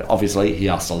obviously he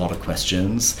asked a lot of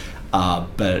questions,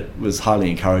 but was highly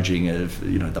encouraging of,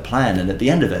 you know, the plan. And at the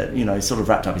end of it, you know, he sort of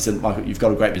wrapped up. He said, Michael, you've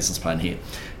got a great business plan here.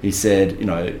 He said, you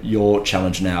know, your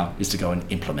challenge now is to go and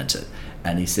implement it.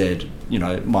 And he said, you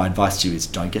know, my advice to you is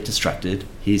don't get distracted.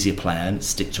 Here's your plan,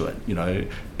 stick to it. You know,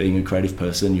 being a creative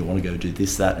person, you want to go do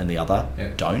this, that, and the other.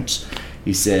 Yeah. Don't.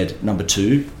 He said, number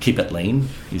 2, keep it lean.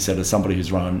 He said, as somebody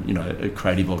who's run, you know, a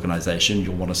creative organisation,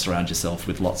 you'll want to surround yourself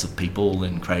with lots of people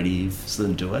and creatives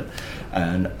and do it.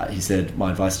 And he said,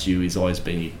 my advice to you is always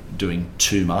be doing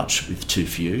too much with too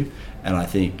few. And I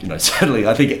think, you know, certainly,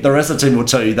 I think the rest of the team will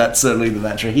tell you that's certainly the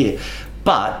mantra here.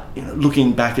 But, you know,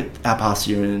 looking back at our past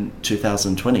year in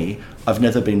 2020, I've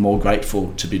never been more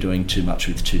grateful to be doing too much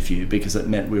with too few, because it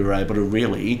meant we were able to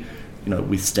really, you know,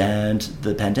 withstand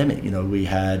the pandemic. You know, we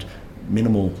had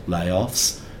minimal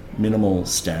layoffs, minimal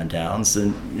stand downs,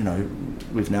 and, you know,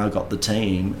 we've now got the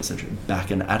team essentially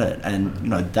back and at it. And, you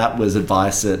know, that was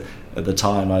advice that at the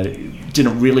time I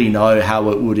didn't really know how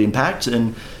it would impact.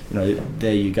 And,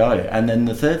 there you go. And then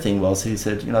the third thing was, he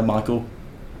said, Michael,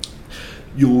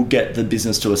 you'll get the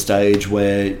business to a stage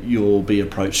where you'll be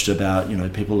approached about,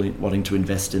 people wanting to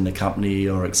invest in the company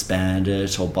or expand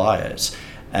it or buy it.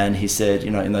 And he said,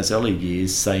 in those early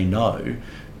years, say no,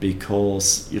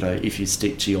 because, if you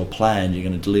stick to your plan, you're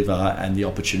going to deliver, and the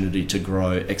opportunity to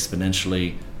grow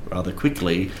exponentially rather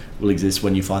quickly will exist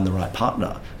when you find the right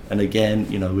partner. And again,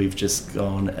 we've just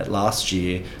gone at last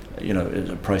year,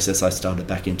 a process I started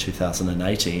back in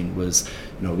 2018 was,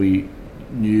 we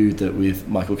knew that with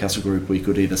Michael Castle Group we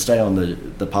could either stay on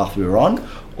the path we were on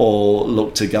or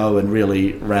look to go and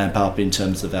really ramp up in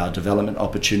terms of our development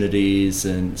opportunities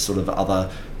and sort of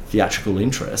other theatrical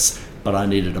interests. But I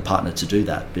needed a partner to do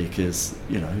that because,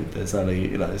 there's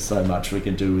only, so much we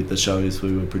can do with the shows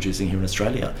we were producing here in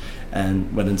Australia.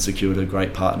 And went and secured a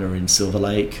great partner in Silver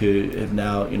Lake who have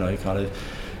now, kind of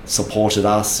supported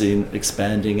us in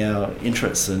expanding our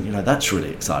interests, and that's really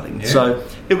exciting. Yeah. So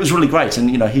it was really great, and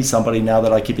he's somebody now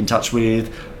that I keep in touch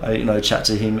with. I chat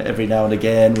to him every now and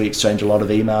again. We exchange a lot of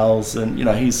emails, and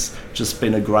he's just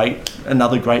been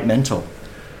another great mentor.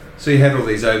 So you had all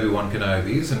these Obi-Wan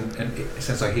Kenobis, and it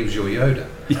sounds like he was your Yoda.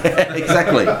 Yeah,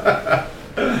 exactly.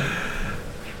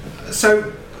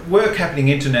 So work happening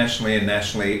internationally and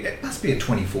nationally, it must be a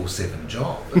 24/7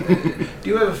 job. Do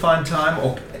you ever find time,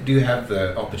 or do you have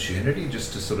the opportunity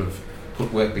just to sort of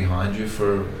put work behind you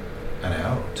for an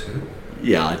hour or two?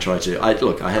 Yeah, I try to.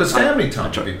 Because family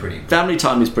time would be pretty important. Family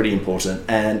time is pretty important,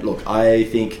 and look, I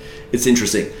think it's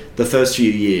interesting. The first few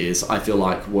years, I feel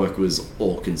like work was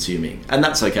all-consuming, and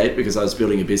that's okay because I was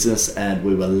building a business and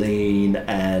we were lean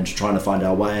and trying to find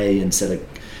our way and set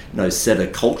a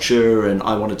culture, and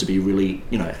I wanted to be really,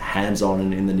 hands-on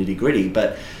and in the nitty-gritty.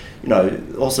 But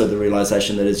also the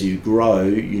realization that as you grow,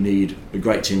 you need a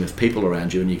great team of people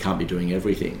around you, and you can't be doing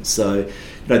everything. So,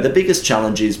 the biggest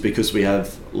challenge is because we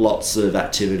have lots of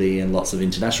activity and lots of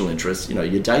international interest,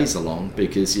 your days are long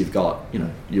because you've got,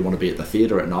 you want to be at the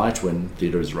theatre at night when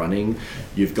theatre is running.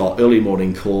 You've got early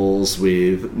morning calls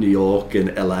with New York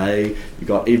and LA. You've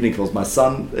got evening calls. My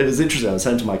son, it was interesting, I was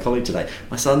saying to my colleague today,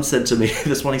 my son said to me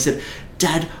this morning, he said,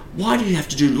 "Dad, why do you have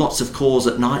to do lots of calls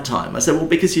at night time?" I said, "Well,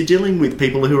 because you're dealing with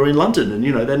people who are in London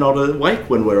and, they're not awake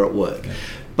when we're at work." Okay.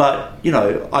 But,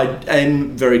 I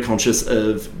am very conscious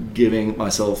of giving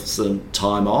myself some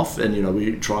time off, and,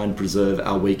 we try and preserve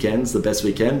our weekends the best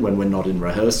we can when we're not in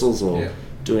rehearsals or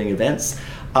doing events.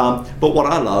 But what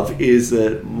I love is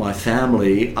that my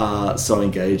family are so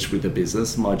engaged with the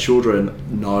business. My children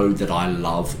know that I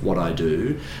love what I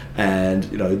do, and,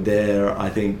 I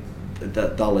think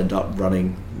that they'll end up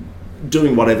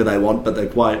doing whatever they want, but they're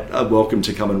quite welcome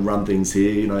to come and run things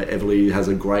here. Everly has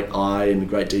a great eye and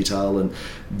great detail, and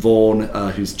Vaughan,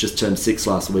 who's just turned 6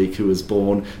 last week, who was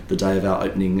born the day of our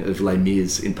opening of Les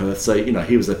Mis in Perth. So,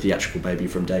 he was a theatrical baby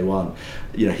from day one.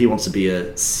 He wants to be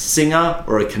a singer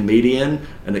or a comedian,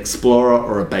 an explorer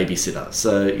or a babysitter.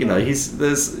 So,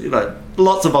 there's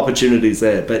lots of opportunities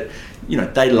there, but,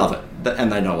 they love it,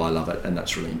 and they know I love it, and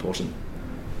that's really important.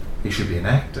 He should be an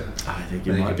actor. I think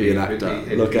he might be an actor.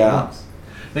 Look out.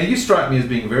 Now, you strike me as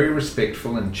being very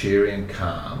respectful and cheery and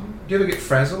calm. Do you ever get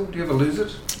frazzled? Do you ever lose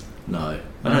it? No,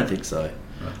 I don't think so.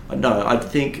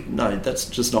 No, that's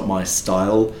just not my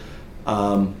style.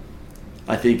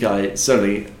 I think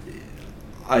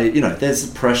there's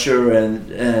pressure and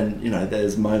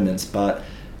there's moments, but,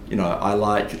 I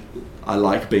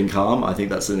like being calm. I think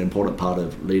that's an important part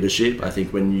of leadership. I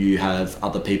think when you have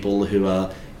other people who are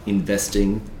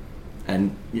investing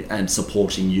and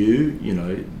supporting you,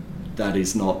 that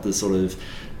is not the sort of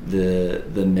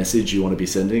the message you want to be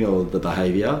sending or the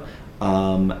behaviour.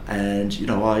 I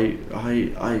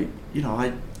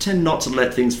tend not to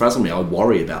let things frazzle me. I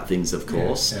worry about things, of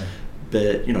course,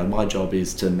 but my job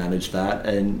is to manage that,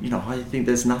 and I think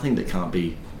there's nothing that can't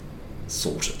be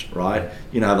sorted, right?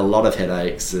 I have a lot of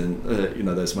headaches and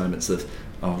those moments of,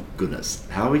 oh goodness,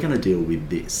 how are we going to deal with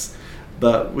this?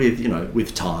 But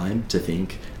with time to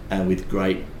think and with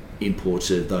great input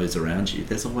of those around you,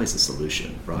 there's always a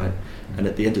solution, right? Mm-hmm. And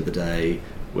at the end of the day,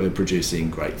 we're producing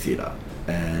great theatre,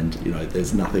 and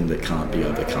there's nothing that can't be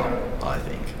overcome, I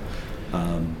think.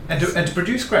 And to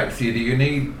produce great theatre, you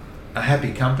need a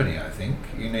happy company, I think.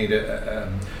 You need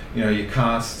your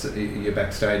cast, your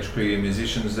backstage crew, your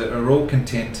musicians that are all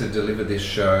content to deliver this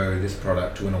show, this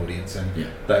product to an audience, and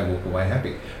they walk away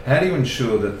happy. How do you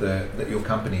ensure that your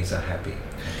companies are happy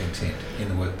and content in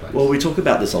the workplace? Well, we talk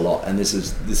about this a lot, and this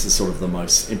is sort of the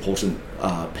most important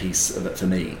piece of it for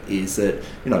me, is that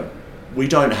we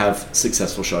don't have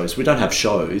successful shows. We don't have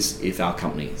shows if our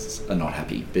companies are not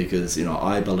happy, because, you know,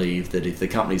 I believe that if the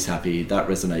company's happy, that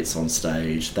resonates on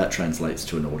stage, that translates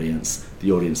to an audience.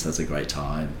 The audience has a great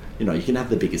time. You know, you can have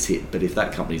the biggest hit, but if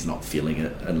that company's not feeling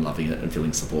it and loving it and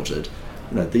feeling supported,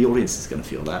 you know, the audience is going to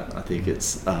feel that. I think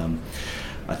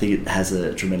I think it has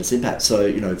a tremendous impact. So,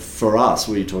 you know, for us,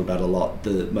 we talk about a lot,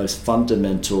 the most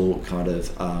fundamental kind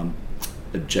of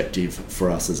objective for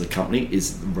us as a company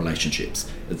is relationships.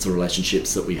 It's the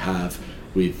relationships that we have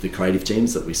with the creative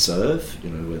teams that we serve, you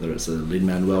know, whether it's a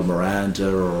Lin-Manuel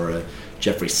Miranda or a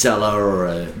Jeffrey Seller or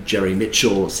a Jerry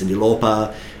Mitchell or Cyndi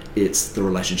Lauper. It's the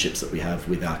relationships that we have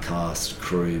with our cast,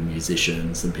 crew,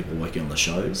 musicians and people working on the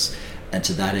shows. And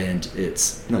to that end,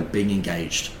 it's, you know, being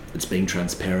engaged, it's being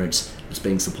transparent, it's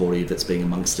being supportive, it's being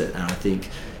amongst it. And I think,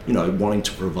 you know, wanting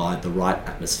to provide the right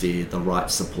atmosphere, the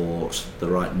right support, the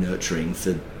right nurturing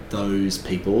for those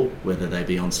people, whether they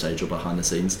be on stage or behind the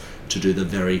scenes, to do the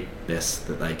very best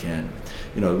that they can.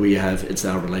 You know, it's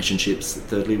our relationships,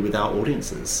 thirdly, with our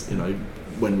audiences. You know,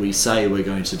 when we say we're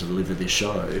going to deliver this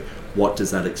show, what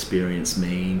does that experience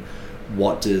mean?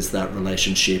 What does that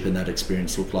relationship and that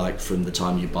experience look like from the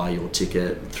time you buy your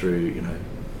ticket through, you know,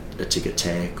 a ticket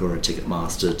tech or a ticket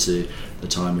master to the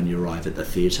time when you arrive at the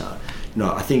theatre? You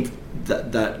know, I think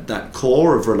that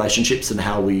core of relationships and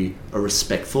how we are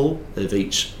respectful of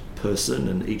each person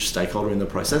and each stakeholder in the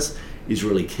process is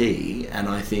really key. And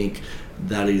I think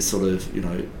that is sort of, you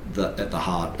know, at the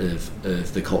heart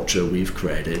of the culture we've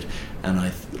created. And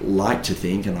I like to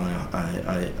think, and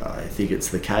I think it's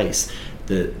the case,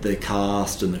 that the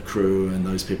cast and the crew and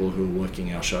those people who are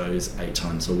working our shows 8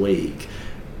 times a week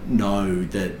know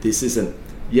that this isn't,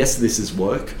 yes, this is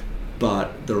work,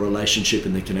 but the relationship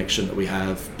and the connection that we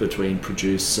have between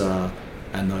producer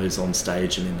and those on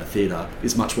stage and in the theatre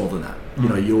is much more than that. You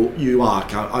know,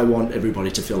 I want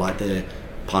everybody to feel like they're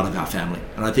part of our family.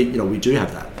 And I think, you know, we do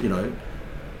have that. You know,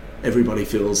 everybody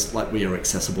feels like we are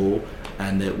accessible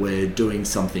and that we're doing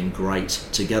something great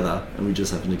together, and we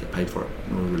just happen to get paid for it.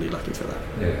 And we're really lucky for that.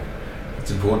 Yeah. It's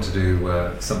important to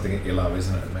do something that you love,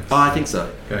 isn't it? I think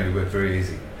so. Going to work very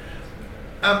easy.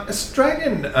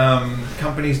 Australian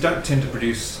companies don't tend to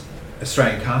produce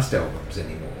Australian cast albums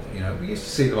anymore. You know, we used to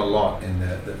see them a lot in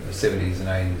the 70s and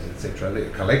 80s, etc. They're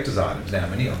collector's items now,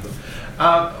 many of them.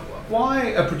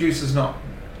 Why are producers not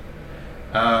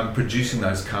producing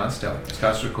those cast albums,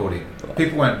 cast recording?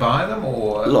 People won't buy them,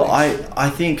 or look, I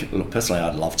think, personally,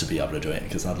 I'd love to be able to do it,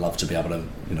 because I'd love to be able to,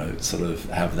 you know, sort of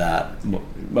have that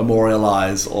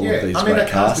memorialise all of these great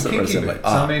casts that were assembled.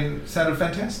 I mean, sounded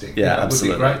fantastic. Yeah,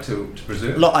 absolutely. It would be great to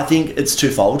preserve. Look, I think it's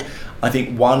twofold. I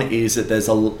think one is that there's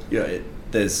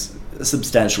a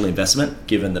substantial investment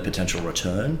given the potential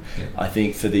return. Yeah. I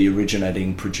think for the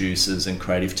originating producers and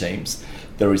creative teams,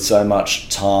 there is so much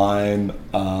time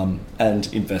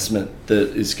and investment that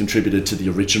is contributed to the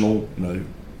original, you know,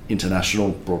 international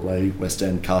Broadway, West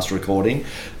End cast recording,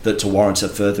 that to warrant a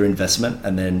further investment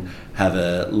and then have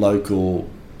a local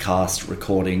cast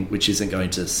recording which isn't going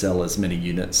to sell as many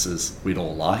units as we'd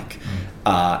all like,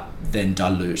 then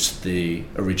dilute the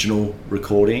original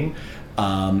recording.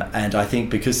 And I think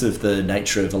because of the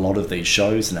nature of a lot of these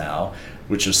shows now,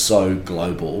 which are so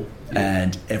global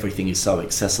and everything is so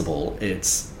accessible,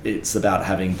 it's about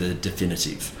having the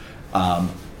definitive.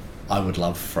 I would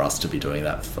love for us to be doing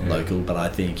that for local, but I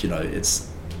think, you know, it's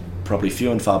probably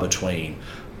few and far between.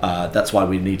 That's why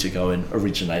we need to go and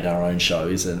originate our own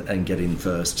shows and get in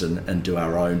first and do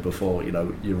our own before, you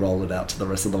know, you roll it out to the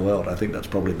rest of the world. I think that's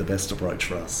probably the best approach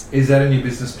for us. Is that a new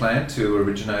business plan, to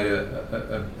originate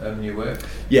a new work?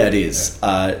 Yeah, it is.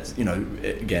 You know,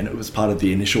 again, it was part of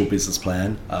the initial business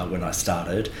plan when I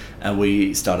started, and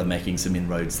we started making some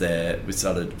inroads there. We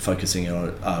started focusing on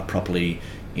it properly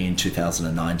in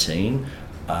 2019.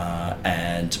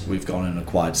 And we've gone and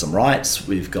acquired some rights.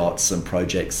 We've got some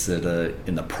projects that are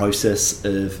in the process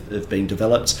of being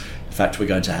developed. In fact, we're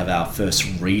going to have our first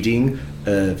reading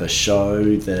of a show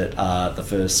that the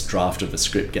first draft of a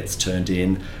script gets turned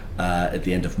in at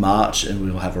the end of March, and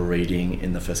we'll have a reading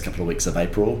in the first couple of weeks of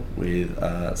April with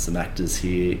some actors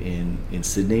here in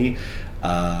Sydney,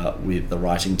 with the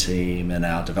writing team and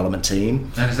our development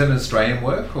team. And is that an Australian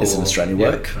work? Or? It's an Australian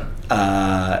work,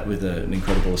 with an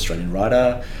incredible Australian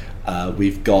writer.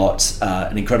 We've got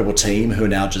an incredible team who are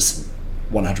now just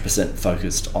 100%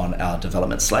 focused on our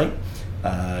development slate.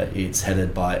 It's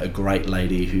headed by a great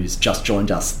lady who's just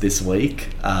joined us this week,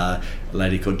 a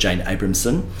lady called Jane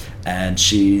Abramson, and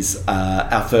she's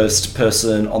our first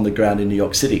person on the ground in New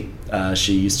York City.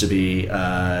 She used to be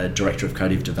Director of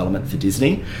Creative Development for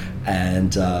Disney,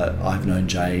 and I've known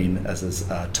Jane, as is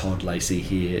Todd Lacey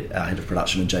here, our Head of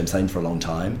Production, and James Hain for a long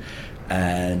time.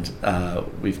 and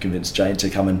we've convinced Jane to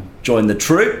come and join the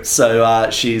troupe. So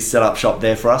she's set up shop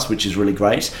there for us, which is really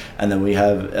great. And then we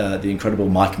have the incredible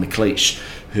Mike McLeish,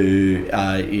 who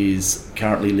is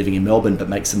currently living in Melbourne but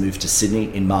makes a move to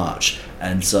Sydney in March.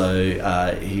 And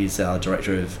so he's our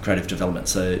Director of Creative Development.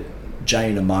 So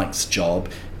Jane and Mike's job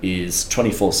is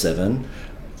 24/7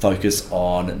 focus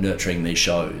on nurturing these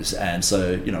shows. And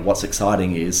so, what's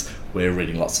exciting is we're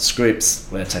reading lots of scripts,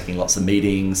 we're taking lots of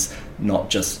meetings, not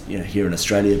just here in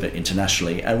Australia but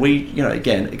internationally. And we,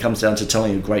 again, it comes down to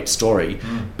telling a great story,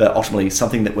 but ultimately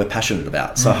something that we're passionate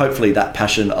about. So hopefully that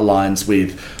passion aligns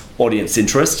with audience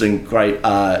interest and great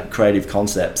creative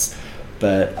concepts.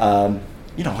 But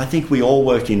I think we all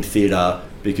work in theatre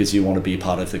because you want to be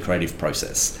part of the creative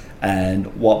process. And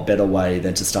what better way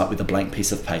than to start with a blank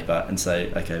piece of paper and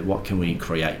say, okay, what can we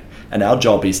create? And our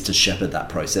job is to shepherd that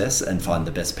process and find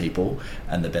the best people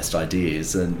and the best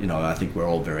ideas. And, I think we're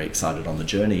all very excited on the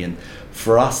journey. And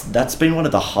for us, that's been one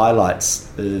of the highlights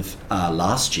of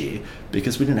last year,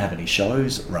 because we didn't have any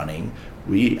shows running.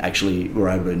 We actually were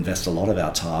able to invest a lot of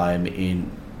our time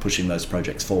in pushing those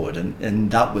projects forward.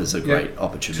 And that was a great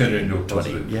opportunity. Turn it into a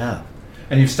positive. Yeah.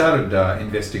 And you've started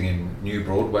investing in new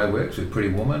Broadway works with Pretty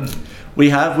Woman.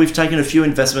 We've taken a few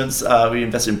investments. We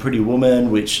invested in Pretty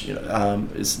Woman, which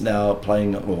is now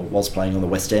playing, or was playing, on the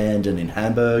West End and in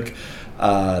Hamburg.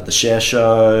 The Cher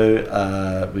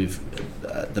Show. We've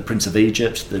the Prince of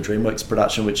Egypt, the DreamWorks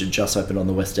production, which had just opened on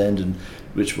the West End and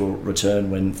which will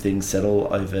return when things settle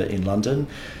over in London.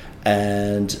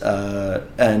 And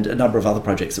a number of other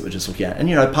projects that we're just looking at.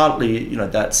 And partly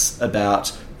that's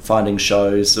about finding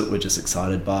shows that we're just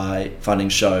excited by, finding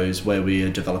shows where we are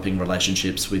developing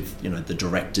relationships with, the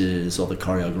directors or the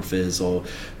choreographers, or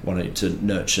wanting to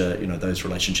nurture, those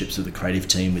relationships with the creative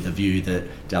team with a view that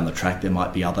down the track there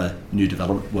might be other new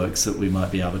development works that we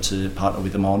might be able to partner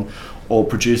with them on, or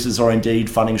producers, or indeed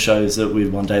funding shows that we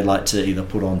one day like to either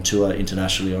put on tour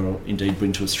internationally or indeed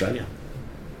bring to Australia.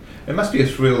 It must be a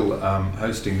thrill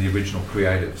hosting the original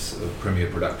creatives of Premier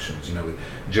Productions. With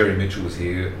Jerry Mitchell was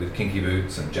here with Kinky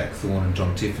Boots, and Jack Thorne and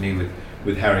John Tiffany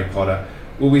with Harry Potter.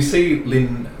 Will we see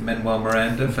Lin-Manuel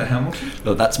Miranda for Hamilton?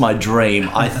 Look, that's my dream.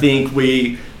 I think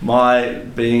being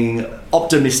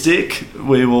optimistic,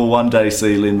 we will one day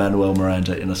see Lin-Manuel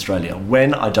Miranda in Australia.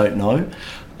 When, I don't know.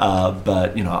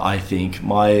 But, I think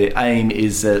my aim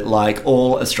is that, like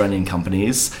all Australian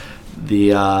companies,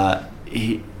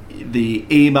 the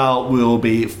email will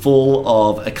be full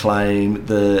of acclaim.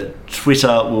 The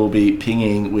Twitter will be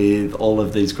pinging with all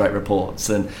of these great reports,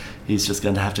 and he's just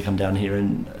going to have to come down here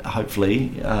and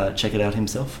hopefully check it out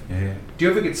himself. Yeah. Do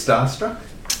you ever get starstruck?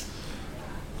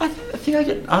 I think I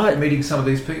get meeting some of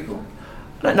these people.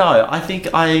 I don't know. I think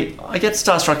I get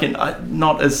starstruck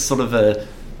not as sort of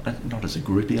not as a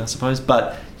groupie, I suppose,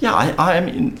 but yeah,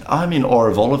 I'm in awe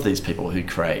of all of these people who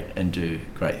create and do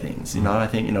great things. I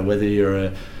think whether you're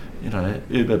a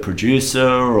Uber producer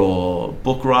or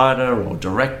book writer or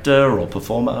director or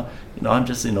performer, I'm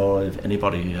just in awe of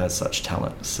anybody who has such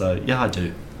talent. So yeah, I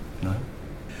do.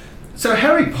 So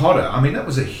Harry Potter, that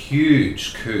was a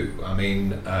huge coup.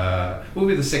 We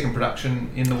were the second production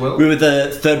in the world. We were the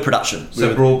third production.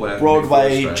 So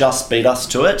Broadway just beat us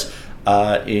to it.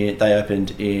 They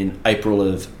opened in April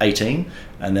of 18,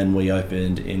 and then we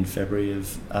opened in February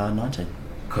of 19.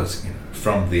 Because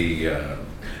from the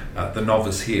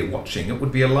novice here watching, it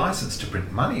would be a license to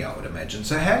print money, I would imagine.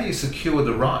 So how do you secure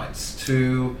the rights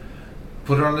to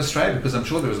put it on Australia? Because I'm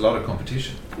sure there was a lot of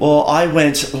competition. Well, I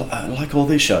went, like all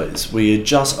these shows, we had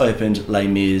just opened Les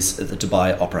Mis at the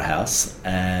Dubai Opera House,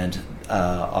 and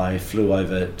I flew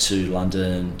over to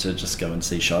London to just go and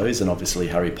see shows, and obviously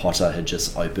Harry Potter had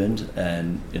just opened,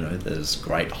 and there's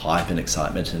great hype and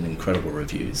excitement and incredible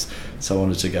reviews, so I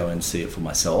wanted to go and see it for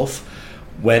myself.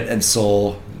 Went and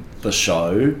saw the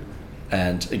show,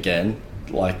 and again,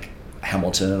 like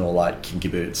Hamilton or like Kinky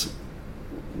Boots,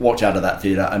 walked out of that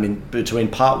theatre. Between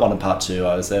part one and part two,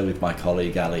 I was there with my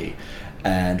colleague Ali,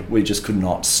 and we just could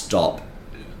not stop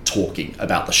talking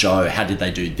about the show. How did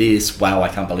they do this? Wow, I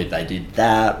can't believe they did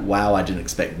that. Wow, I didn't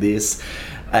expect this.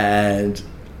 And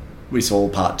we saw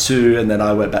part two, and then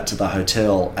I went back to the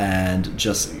hotel and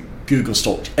just Google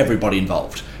stalked everybody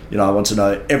involved. I want to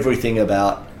know everything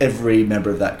about every member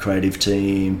of that creative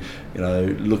team,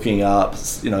 looking up,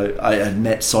 I had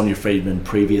met Sonia Friedman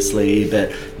previously,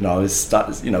 but,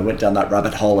 I went down that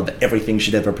rabbit hole of everything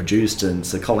she'd ever produced, and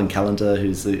so Colin Callender,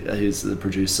 who's the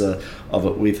producer of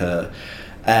it with her,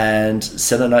 and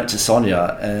sent a note to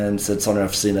Sonia and said, Sonia,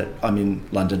 I've seen it, I'm in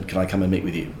London, can I come and meet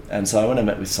with you? And so I went and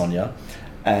met with Sonia,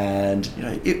 and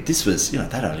this was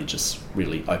that only just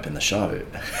really opened the show.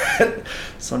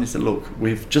 Sonia said, look,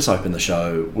 we've just opened the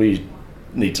show, we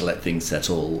need to let things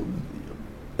settle.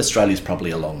 Australia's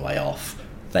probably a long way off.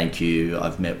 Thank you.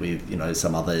 I've met with,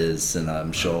 some others, and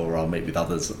I'm sure I'll meet with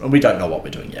others, and we don't know what we're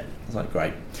doing yet. I was like,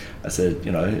 great. I said,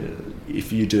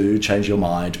 if you do change your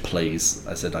mind, please.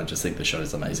 I said, I just think the show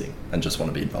is amazing and just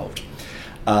want to be involved.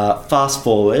 Fast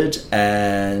forward,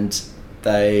 and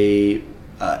they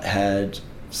had,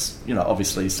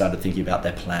 obviously started thinking about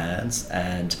their plans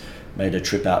and made a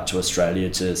trip out to Australia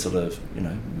to sort of,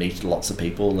 meet lots of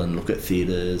people and look at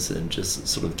theatres and just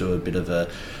sort of do a bit of a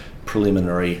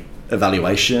preliminary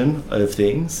evaluation of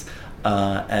things.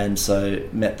 And so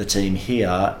met the team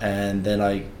here, and then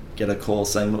I get a call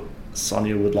saying, look,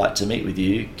 Sonia would like to meet with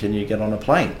you. Can you get on a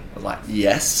plane? I was like,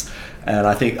 yes. And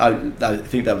I think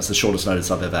that was the shortest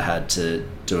notice I've ever had to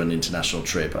do an international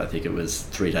trip. I think it was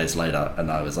 3 days later,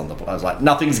 and I was like,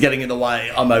 nothing's getting in the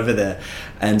way. I'm over there.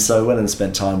 And so I went and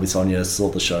spent time with Sonia, saw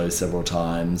the show several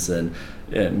times, and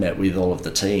met with all of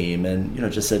the team, and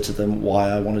just said to them why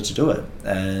I wanted to do it.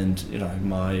 And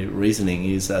my reasoning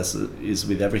is, as is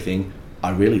with everything, I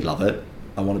really love it.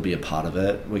 I want to be a part of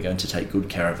it. We're going to take good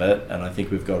care of it, and I think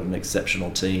we've got an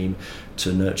exceptional team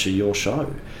to nurture your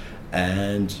show.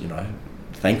 And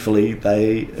thankfully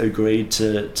they agreed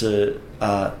to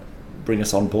bring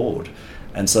us on board.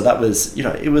 And so that was,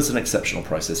 it was an exceptional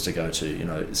process to go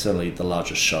to, certainly the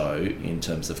largest show in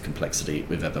terms of complexity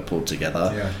we've ever pulled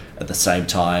together. Yeah. At the same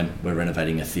time, we're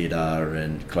renovating a theatre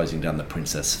and closing down the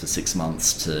Princess for 6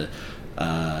 months to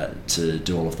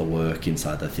do all of the work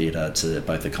inside the theatre to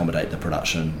both accommodate the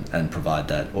production and provide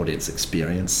that audience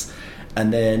experience,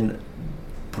 and then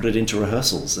put it into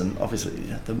rehearsals. And obviously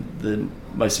the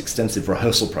most extensive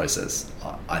rehearsal process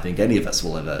I think any of us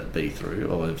will ever be through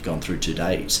or have gone through to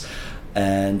date.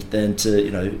 And then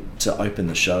to open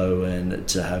the show and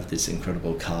to have this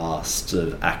incredible cast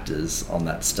of actors on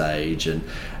that stage,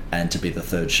 and to be the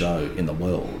third show in the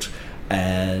world,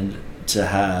 and to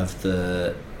have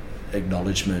the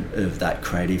acknowledgement of that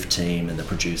creative team and the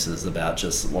producers about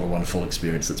just what a wonderful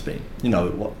experience it's been.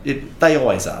 They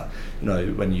always are.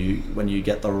 When you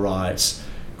get the right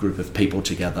group of people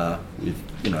together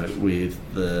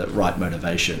with the right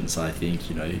motivations, I think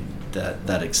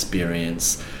that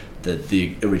experience that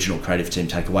the original creative team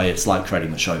take away, it's like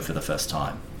creating the show for the first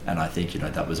time. And I think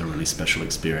that was a really special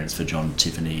experience for John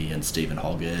Tiffany and Stephen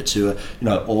Hoggett, who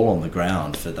are all on the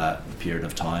ground for that period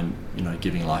of time,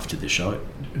 giving life to this show.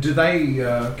 Do they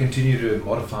continue to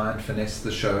modify and finesse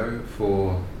the show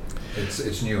for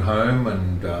its new home,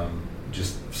 and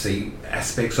just see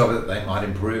aspects of it that they might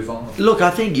improve on? Look, I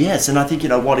think yes, and I think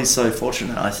what is so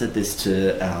fortunate. I said this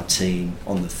to our team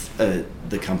on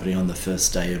the company on the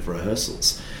first day of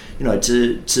rehearsals.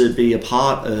 To be a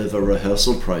part of a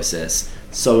rehearsal process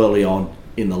so early on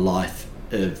in the life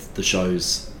of the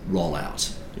show's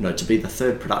rollout. To be the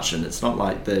third production, it's not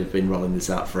like they've been rolling this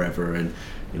out forever and,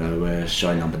 we're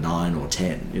show number 9 or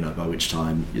 10, by which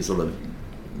time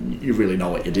you really know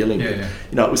what you're dealing with.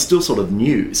 Yeah. It was still sort of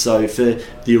new. So for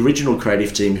the original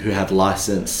creative team who have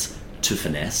license to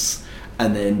finesse,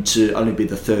 and then to only be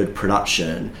the third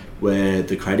production where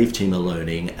the creative team are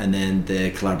learning, and then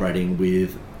they're collaborating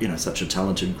with, such a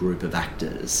talented group of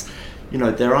actors,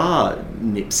 there are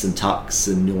nips and tucks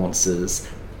and nuances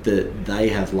that they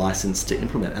have license to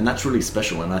implement, and that's really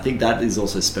special. And I think that is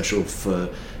also special for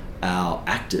our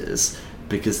actors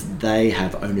because they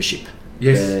have ownership.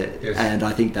 Yes. And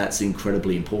I think that's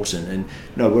incredibly important. And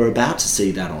we're about to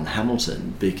see that on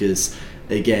Hamilton because,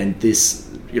 again, this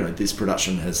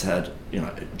production has had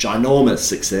ginormous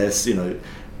success.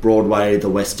 Broadway, the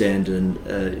West End,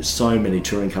 and so many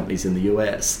touring companies in the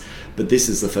US. But this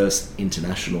is the first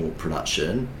international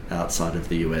production outside of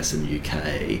the US and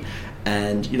UK.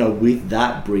 And, with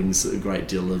that brings a great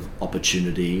deal of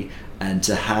opportunity. And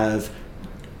to have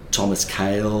Thomas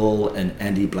Kail and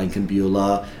Andy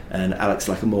Blankenbuehler and Alex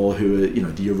Lacamoire, who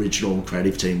are, the original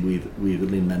creative team with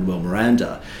Lin-Manuel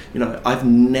Miranda, I've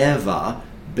never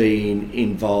been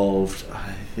involved.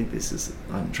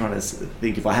 I'm trying to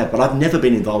think if I have, but I've never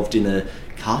been involved in a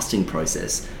casting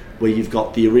process where you've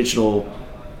got the original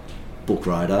book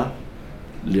writer,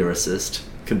 lyricist,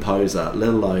 composer, let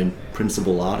alone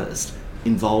principal artist,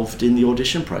 involved in the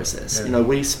audition process. Yeah.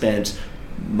 We spent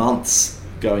months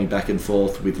going back and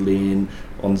forth with Lynn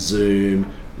on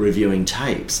Zoom, reviewing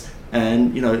tapes,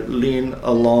 and Lynn,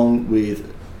 along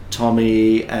with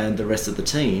Tommy and the rest of the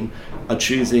team, are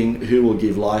choosing who will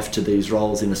give life to these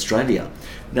roles in Australia.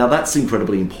 Now that's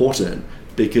incredibly important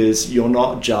because you're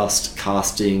not just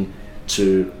casting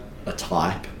to a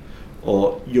type,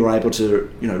 or you're able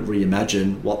to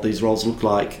reimagine what these roles look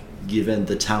like given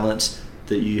the talent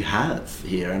you have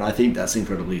here, and I think that's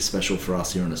incredibly special for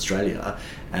us here in Australia.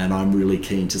 And I'm really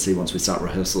keen to see, once we start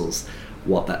rehearsals,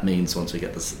 what that means once we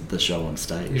get the show on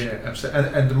stage. Yeah,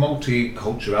 absolutely. And the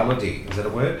multiculturality, is that a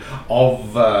word,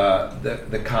 of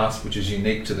the cast, which is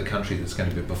unique to the country that's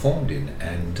going to be performed in,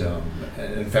 and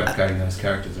fabricating those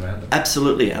characters around them.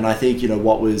 Absolutely. And I think,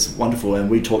 what was wonderful, and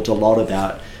we talked a lot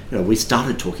about, we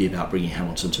started talking about bringing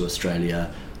Hamilton to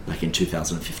Australia back in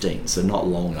 2015, so not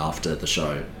long after the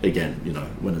show. Again,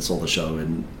 when I saw the show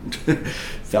and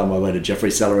found my way to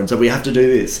Jeffrey Seller and said, we have to do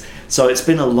this. So it's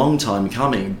been a long time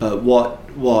coming, but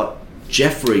what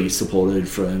Jeffrey supported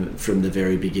from the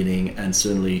very beginning, and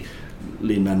certainly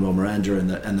Lin-Manuel Miranda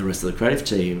and the rest of the creative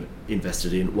team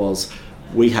invested in, was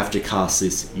we have to cast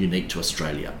this unique to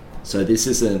Australia. So this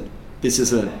isn't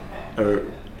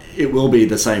it will be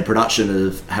the same production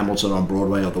of Hamilton on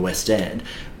Broadway or the West End,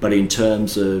 but in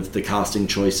terms of the casting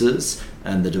choices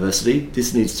and the diversity,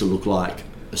 this needs to look like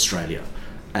Australia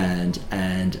and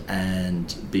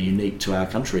be unique to our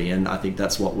country. And I think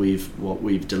that's what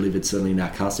we've delivered, certainly in our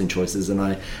casting choices, and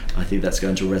I think that's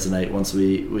going to resonate once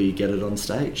we get it on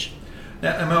stage.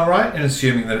 Now, am I right in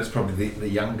assuming that it's probably the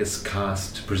youngest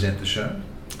cast to present the show?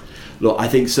 Look, I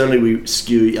think certainly we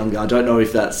skew younger. I don't know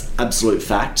if that's absolute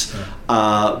fact,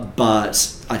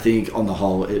 but I think on the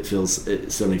whole it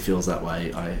certainly feels that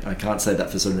way. I can't say that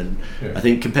for certain. Yeah. I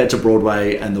think compared to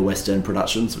Broadway and the West End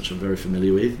productions, which I'm very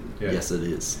familiar with, yes, it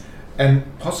is. And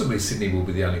possibly Sydney will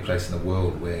be the only place in the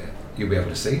world where you'll be able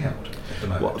to see Hamilton at the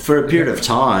moment. Well, for a period of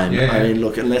time. Yeah. I mean,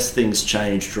 look, unless things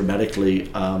change dramatically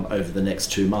over the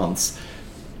next 2 months.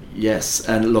 Yes,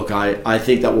 and look, I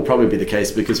think that will probably be the case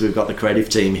because we've got the creative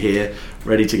team here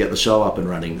ready to get the show up and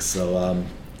running. So,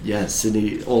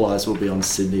 Sydney, all eyes will be on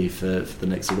Sydney for the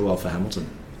next little while for Hamilton.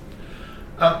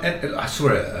 And I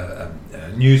saw a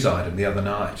news item the other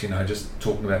night, just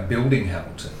talking about building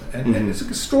Hamilton. And it's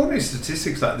extraordinary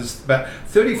statistics, like there's about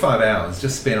 35 hours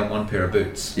just spent on one pair of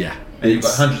boots. Yeah. And you've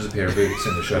got hundreds of pair of boots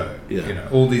in the show. Yeah.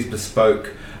 All these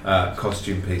bespoke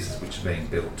costume pieces which are being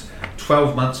built.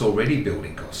 12 months already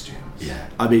building costumes. Yeah,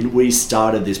 I mean, we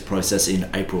started this process in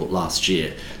April last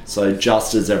year. So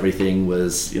just as everything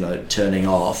was, turning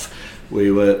off, we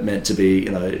were meant to be,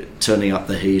 turning up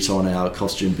the heat on our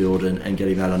costume build and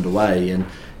getting that underway. And,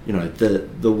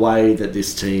 the way that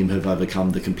this team have overcome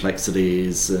the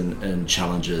complexities and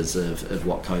challenges of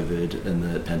what COVID and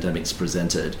the pandemic's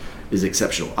presented is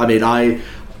exceptional. I mean,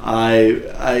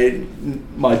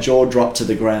 my jaw dropped to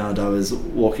the ground. I was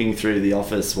walking through the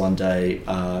office one day,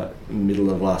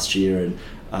 middle of last year, and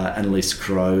Annalise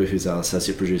Crowe, who's our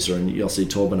associate producer, and Yossi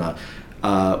Torbaner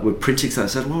were printing something.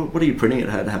 I said, well, what are you printing? It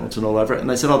had Hamilton all over it. And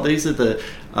they said, oh, these are the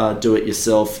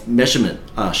do-it-yourself measurement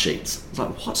sheets. I was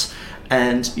like, what?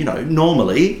 And,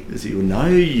 normally, as you know,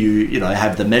 you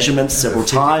have the measurements several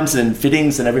times and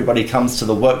fittings, and everybody comes to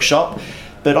the workshop.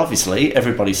 But obviously,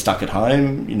 everybody's stuck at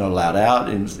home. You're not allowed out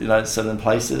in certain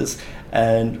places,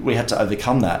 and we had to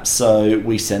overcome that. So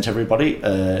we sent everybody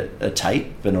a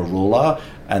tape and a ruler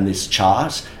and this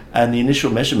chart, and the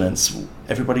initial measurements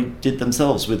everybody did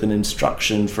themselves with an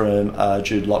instruction from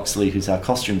Jude Loxley, who's our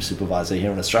costume supervisor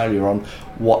here in Australia, on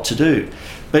what to do.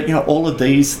 But all of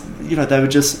these, they were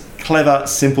just clever,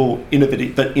 simple,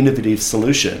 innovative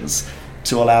solutions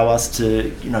to allow us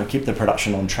to, keep the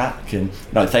production on track. And,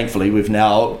 thankfully we've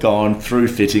now gone through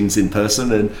fittings in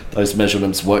person and those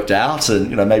measurements worked out,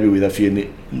 and, maybe with a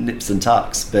few nips and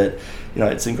tucks, but,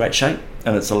 it's in great shape,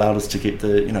 and it's allowed us to keep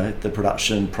the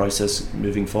production process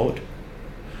moving forward.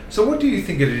 So what do you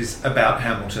think it is about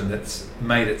Hamilton that's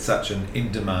made it such an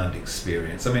in-demand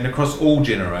experience? I mean, across all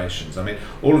generations. I mean,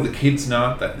 all of the kids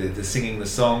know it, that they're singing the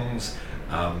songs.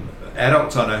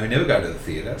 Adults I know who never go to the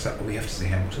theatre, it's like, we have to see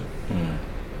Hamilton.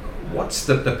 What's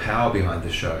the power behind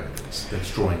the show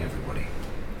that's drawing everybody?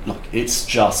 Look, it's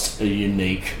just a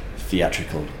unique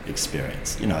theatrical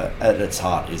experience. At its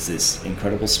heart is this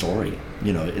incredible story.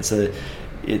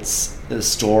 It's a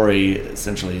story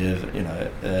essentially of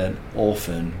an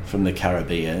orphan from the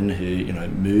Caribbean who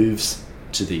moves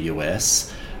to the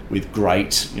US with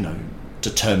great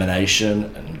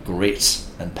determination and grit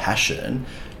and passion,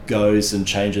 goes and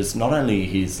changes not only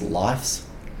his life's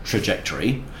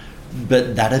trajectory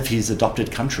but that of his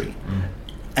adopted country.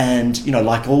 And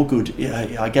like all good,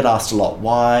 I get asked a lot,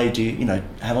 why do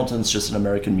Hamilton's just an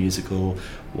American musical,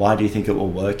 why do you think it will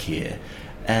work here?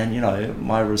 And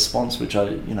my response, which I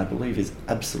believe is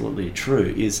absolutely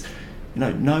true, is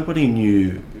nobody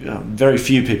knew, very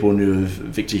few people knew of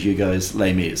Victor Hugo's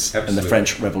Les Mis and the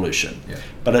French Revolution. Yeah.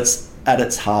 But at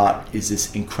its heart is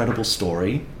this incredible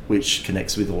story which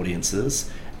connects with audiences,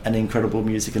 and incredible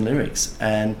music and lyrics.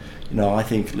 And, you know, I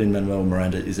think Lin-Manuel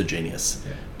Miranda is a genius.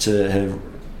 To have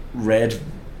read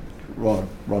Ron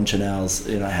Chernow's,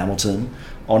 you know, Hamilton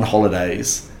on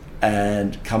holidays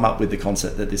and come up with the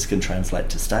concept that this can translate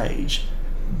to stage.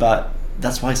 But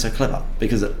that's why he's so clever,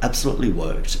 because it absolutely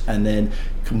worked. And then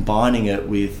combining it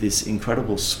with this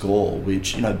incredible score,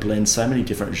 which, you know, blends so many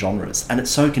different genres, and it's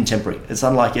so contemporary. It's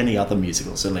unlike any other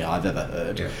musical, certainly I've ever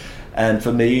heard. Yeah. And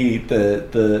for me,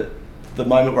 the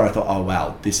moment where I thought, oh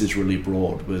wow, this is really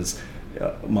broad, was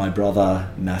my brother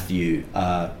Matthew,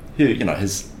 who, you know,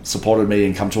 has supported me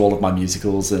and come to all of my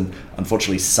musicals, and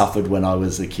unfortunately suffered when I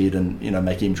was a kid, and, you know,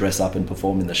 making him dress up and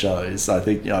perform in the shows. So I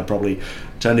think, you know, I probably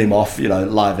turned him off, you know,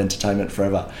 live entertainment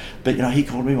forever. But, you know, he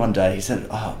called me one day, he said,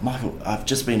 oh, Michael, I've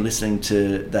just been listening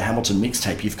to the Hamilton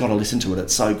mixtape, you've got to listen to it,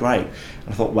 it's so great. And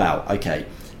I thought, wow, okay,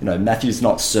 you know, Matthew's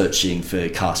not searching for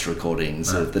cast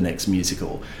recordings of the next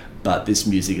musical, but this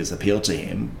music has appealed to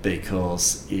him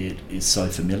because it is so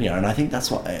familiar. And I think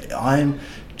that's what I'm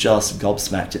just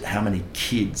gobsmacked at, how many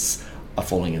kids are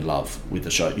falling in love with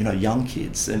the show. You know, young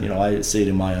kids. And, you know, I see it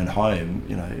in my own home.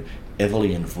 You know,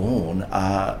 Everly and Vaughan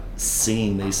are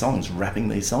singing these songs, rapping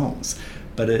these songs.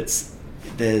 But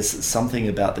there's something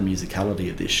about the musicality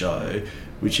of this show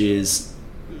which is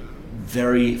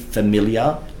very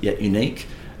familiar yet unique.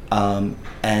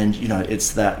 And, you know,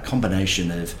 it's that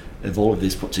combination of all of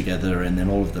this put together, and then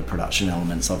all of the production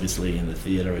elements, obviously, in the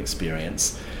theatre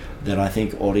experience, that I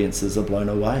think audiences are blown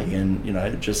away. And, you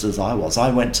know, just as I was.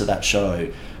 I went to that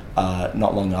show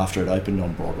not long after it opened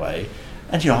on Broadway,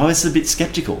 and, you know, I was a bit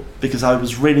sceptical, because I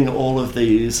was reading all of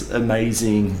these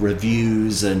amazing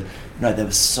reviews, and, you know, there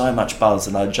was so much buzz,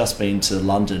 and I'd just been to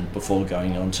London before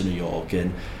going on to New York,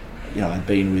 and, you know, I'd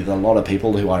been with a lot of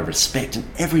people who I respect, and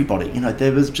everybody, you know,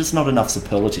 there was just not enough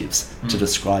superlatives to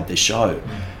describe this show.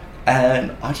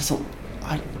 And I just thought,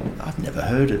 I've never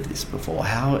heard of this before.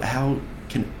 How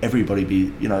can everybody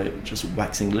be, you know, just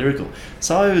waxing lyrical?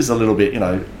 So I was a little bit, you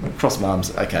know, cross my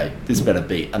arms, okay, this better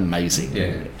be amazing.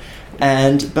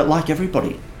 Yeah. But like everybody,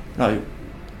 you know,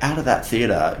 out of that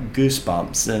theatre,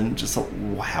 goosebumps, and just thought,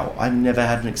 wow, I've never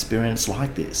had an experience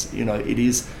like this. You know, it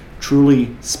is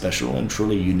truly special and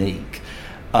truly unique.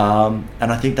 And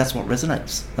I think that's what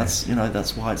resonates. That's, you know,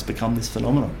 that's why it's become this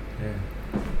phenomenon. Yeah.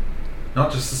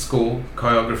 Not just the score,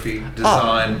 choreography,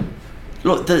 design.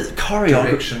 Look, the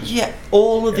choreography, yeah,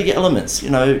 all of the elements.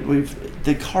 You know,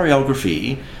 the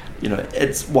choreography. You know,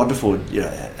 it's wonderful, you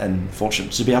know, and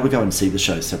fortunate to be able to go and see the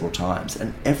show several times.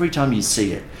 And every time you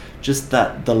see it, just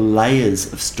that the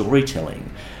layers of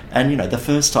storytelling. And, you know, the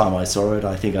first time I saw it,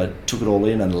 I think I took it all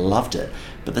in and loved it.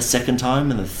 But the second time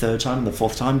and the third time and the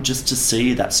fourth time, just to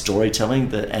see that storytelling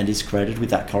that Andy's created with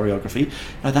that choreography, you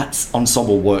know, that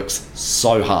ensemble works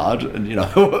so hard. And, you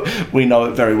know, we know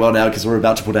it very well now because we're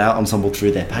about to put our ensemble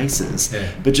through their paces. Yeah.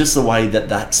 But just the way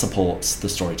that supports the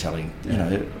storytelling, you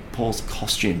know, Paul's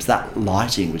costumes, that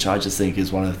lighting, which I just think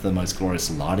is one of the most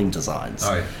glorious lighting designs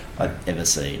I've ever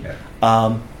seen.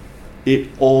 Yeah. It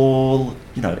all,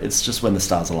 you know, it's just when the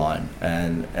stars align,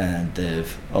 and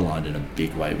they've aligned in a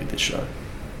big way with this show.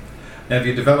 Now, have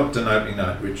you developed an opening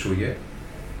night ritual yet?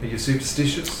 Are you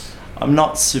superstitious? I'm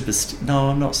not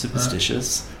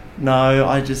superstitious. No,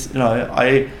 I just, you know,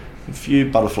 a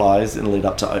few butterflies in the lead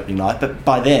up to opening night, but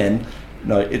by then, you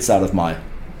know, it's out of my,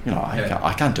 you know,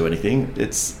 I can't do anything.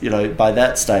 It's, you know, by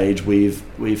that stage,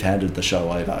 we've handed the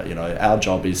show over. You know, our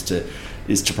job is to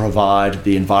provide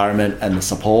the environment and the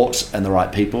support and the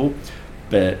right people.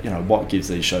 But, you know, what gives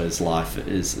these shows life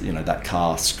is, you know, that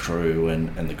cast, crew,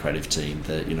 and the creative team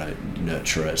that, you know,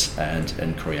 nurture it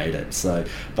and create it. So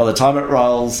by the time it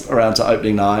rolls around to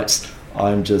opening night,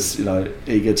 I'm just, you know,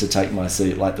 eager to take my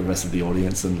seat like the rest of the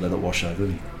audience and let it wash over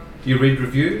me. Do you read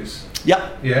reviews? Yeah.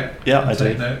 Yeah? Yeah, I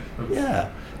do. Note of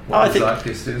I think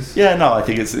zeitgeist is? Yeah, no, I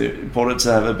think it's important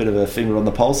to have a bit of a finger on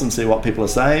the pulse and see what people are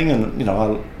saying. And, you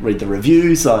know, I read the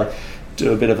reviews, I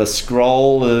do a bit of a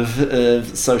scroll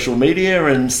of social media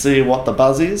and see what the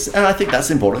buzz is. And I think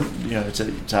that's important, you know,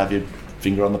 to have your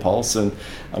finger on the pulse and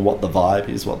what the vibe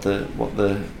is, what the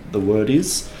word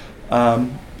is.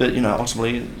 But, you know,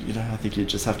 ultimately, you know, I think you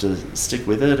just have to stick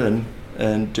with it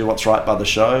and do what's right by the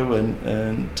show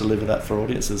and deliver that for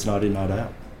audiences night in, night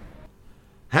out.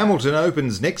 Hamilton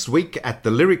opens next week at the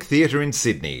Lyric Theatre in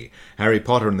Sydney. Harry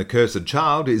Potter and the Cursed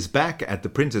Child is back at the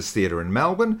Princess Theatre in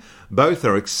Melbourne. Both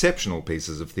are exceptional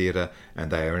pieces of theatre, and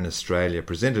they are in Australia,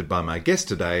 presented by my guest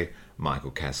today,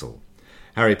 Michael Cassel.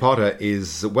 Harry Potter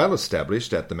is well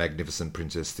established at the magnificent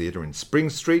Princess Theatre in Spring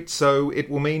Street, so it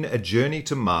will mean a journey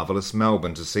to marvellous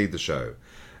Melbourne to see the show.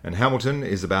 And Hamilton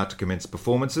is about to commence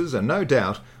performances, and no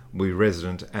doubt will be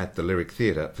resident at the Lyric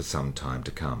Theatre for some time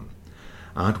to come.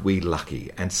 Aren't we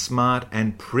lucky and smart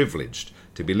and privileged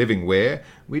to be living where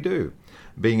we do?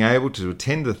 Being able to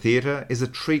attend the theatre is a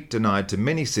treat denied to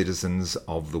many citizens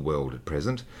of the world at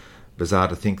present. Bizarre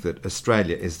to think that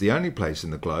Australia is the only place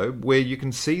in the globe where you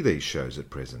can see these shows at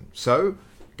present. So,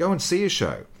 go and see a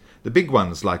show. The big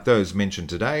ones like those mentioned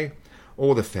today,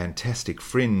 or the fantastic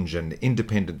fringe and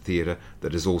independent theatre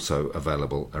that is also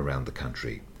available around the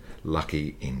country.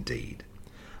 Lucky indeed.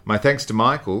 My thanks to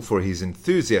Michael for his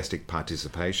enthusiastic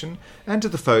participation and to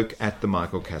the folk at the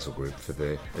Michael Castle Group for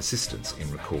their assistance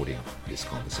in recording this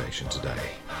conversation today.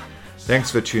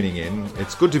 Thanks for tuning in.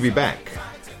 It's good to be back.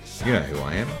 You know who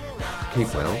I am.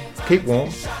 Keep well, keep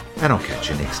warm, and I'll catch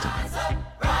you next time.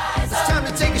 It's time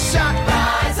to take a shot.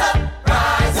 Rise up.